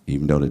today.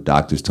 Even though the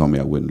doctors told me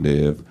I wouldn't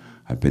live,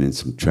 I've been in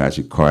some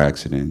tragic car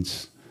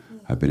accidents.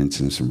 I've been in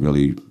some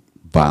really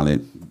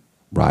violent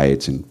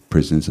riots in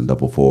prisons and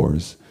level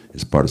 4s.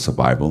 It's part of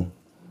survival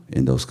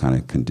in those kind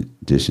of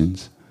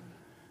conditions.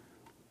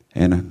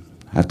 And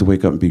I have to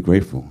wake up and be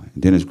grateful.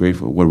 And then it's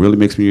grateful. What really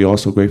makes me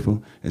also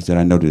grateful is that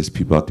I know there's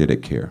people out there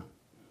that care.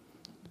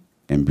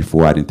 And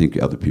before, I didn't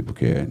think other people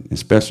cared,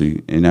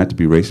 especially, and not to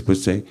be racist, but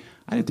say,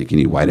 I didn't think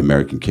any white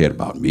American cared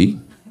about me.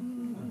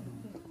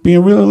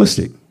 Being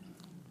realistic,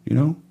 you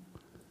know?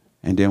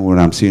 And then when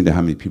I'm seeing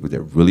how many people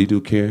that really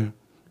do care,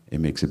 it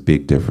makes a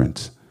big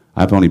difference.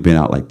 I've only been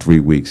out like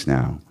 3 weeks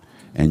now,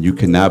 and you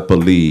cannot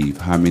believe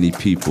how many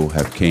people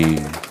have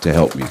came to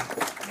help me.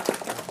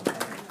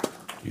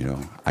 You know,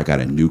 I got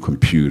a new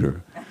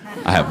computer.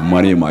 I have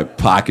money in my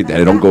pocket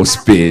that I don't go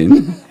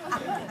spend.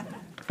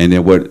 And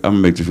then I'm gonna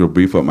make this real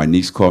brief up. My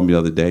niece called me the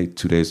other day,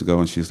 2 days ago,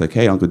 and she was like,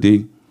 hey, Uncle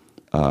D,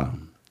 I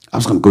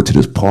was gonna go to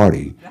this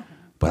party,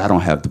 but I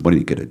don't have the money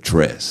to get a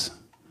dress.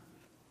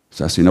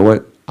 So I said, you know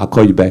what? I'll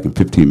call you back in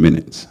 15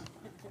 minutes.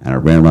 And I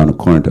ran around the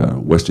corner to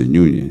Western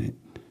Union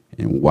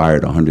and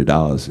wired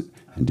 $100.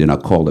 And then I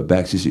called her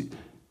back. She said,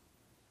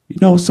 you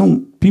know,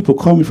 some people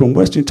called me from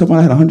Western, told me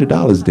I had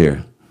 $100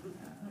 there.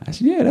 I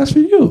said, yeah, that's for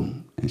you.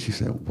 And she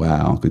said,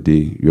 wow, Uncle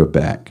D, you're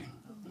back.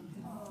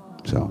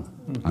 So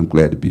I'm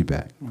glad to be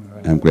back.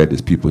 Right. I'm glad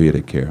there's people here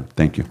that care.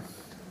 Thank you.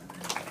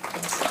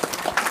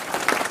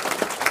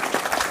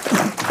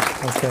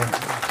 Okay.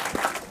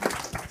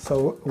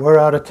 So we're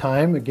out of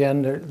time.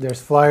 Again,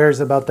 there's flyers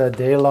about that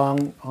day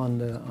long on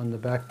the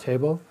back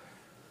table.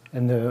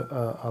 And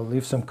I'll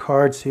leave some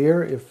cards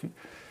here. If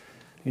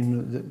you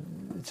know,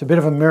 it's a bit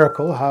of a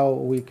miracle how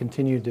we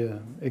continue to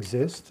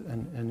exist.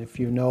 And if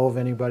you know of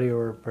anybody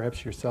or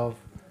perhaps yourself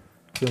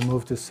feel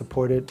moved to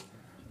support it,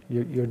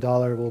 your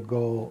dollar will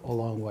go a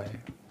long way.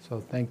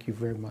 So thank you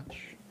very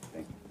much.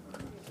 Thank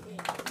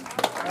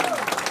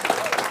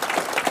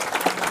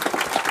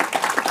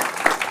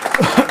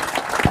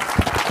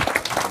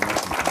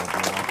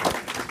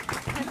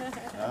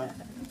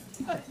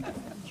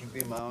you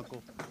be my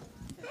uncle?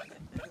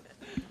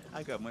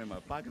 I got money in my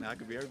pocket now. I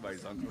could be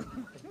everybody's uncle.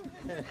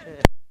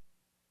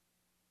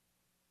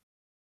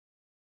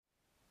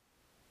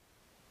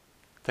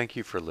 Thank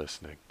you for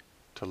listening.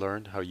 To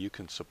learn how you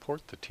can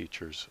support the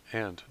teachers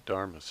and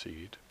Dharma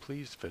Seed,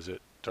 please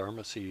visit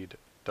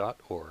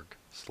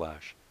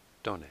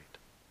dharmaseed.org/donate.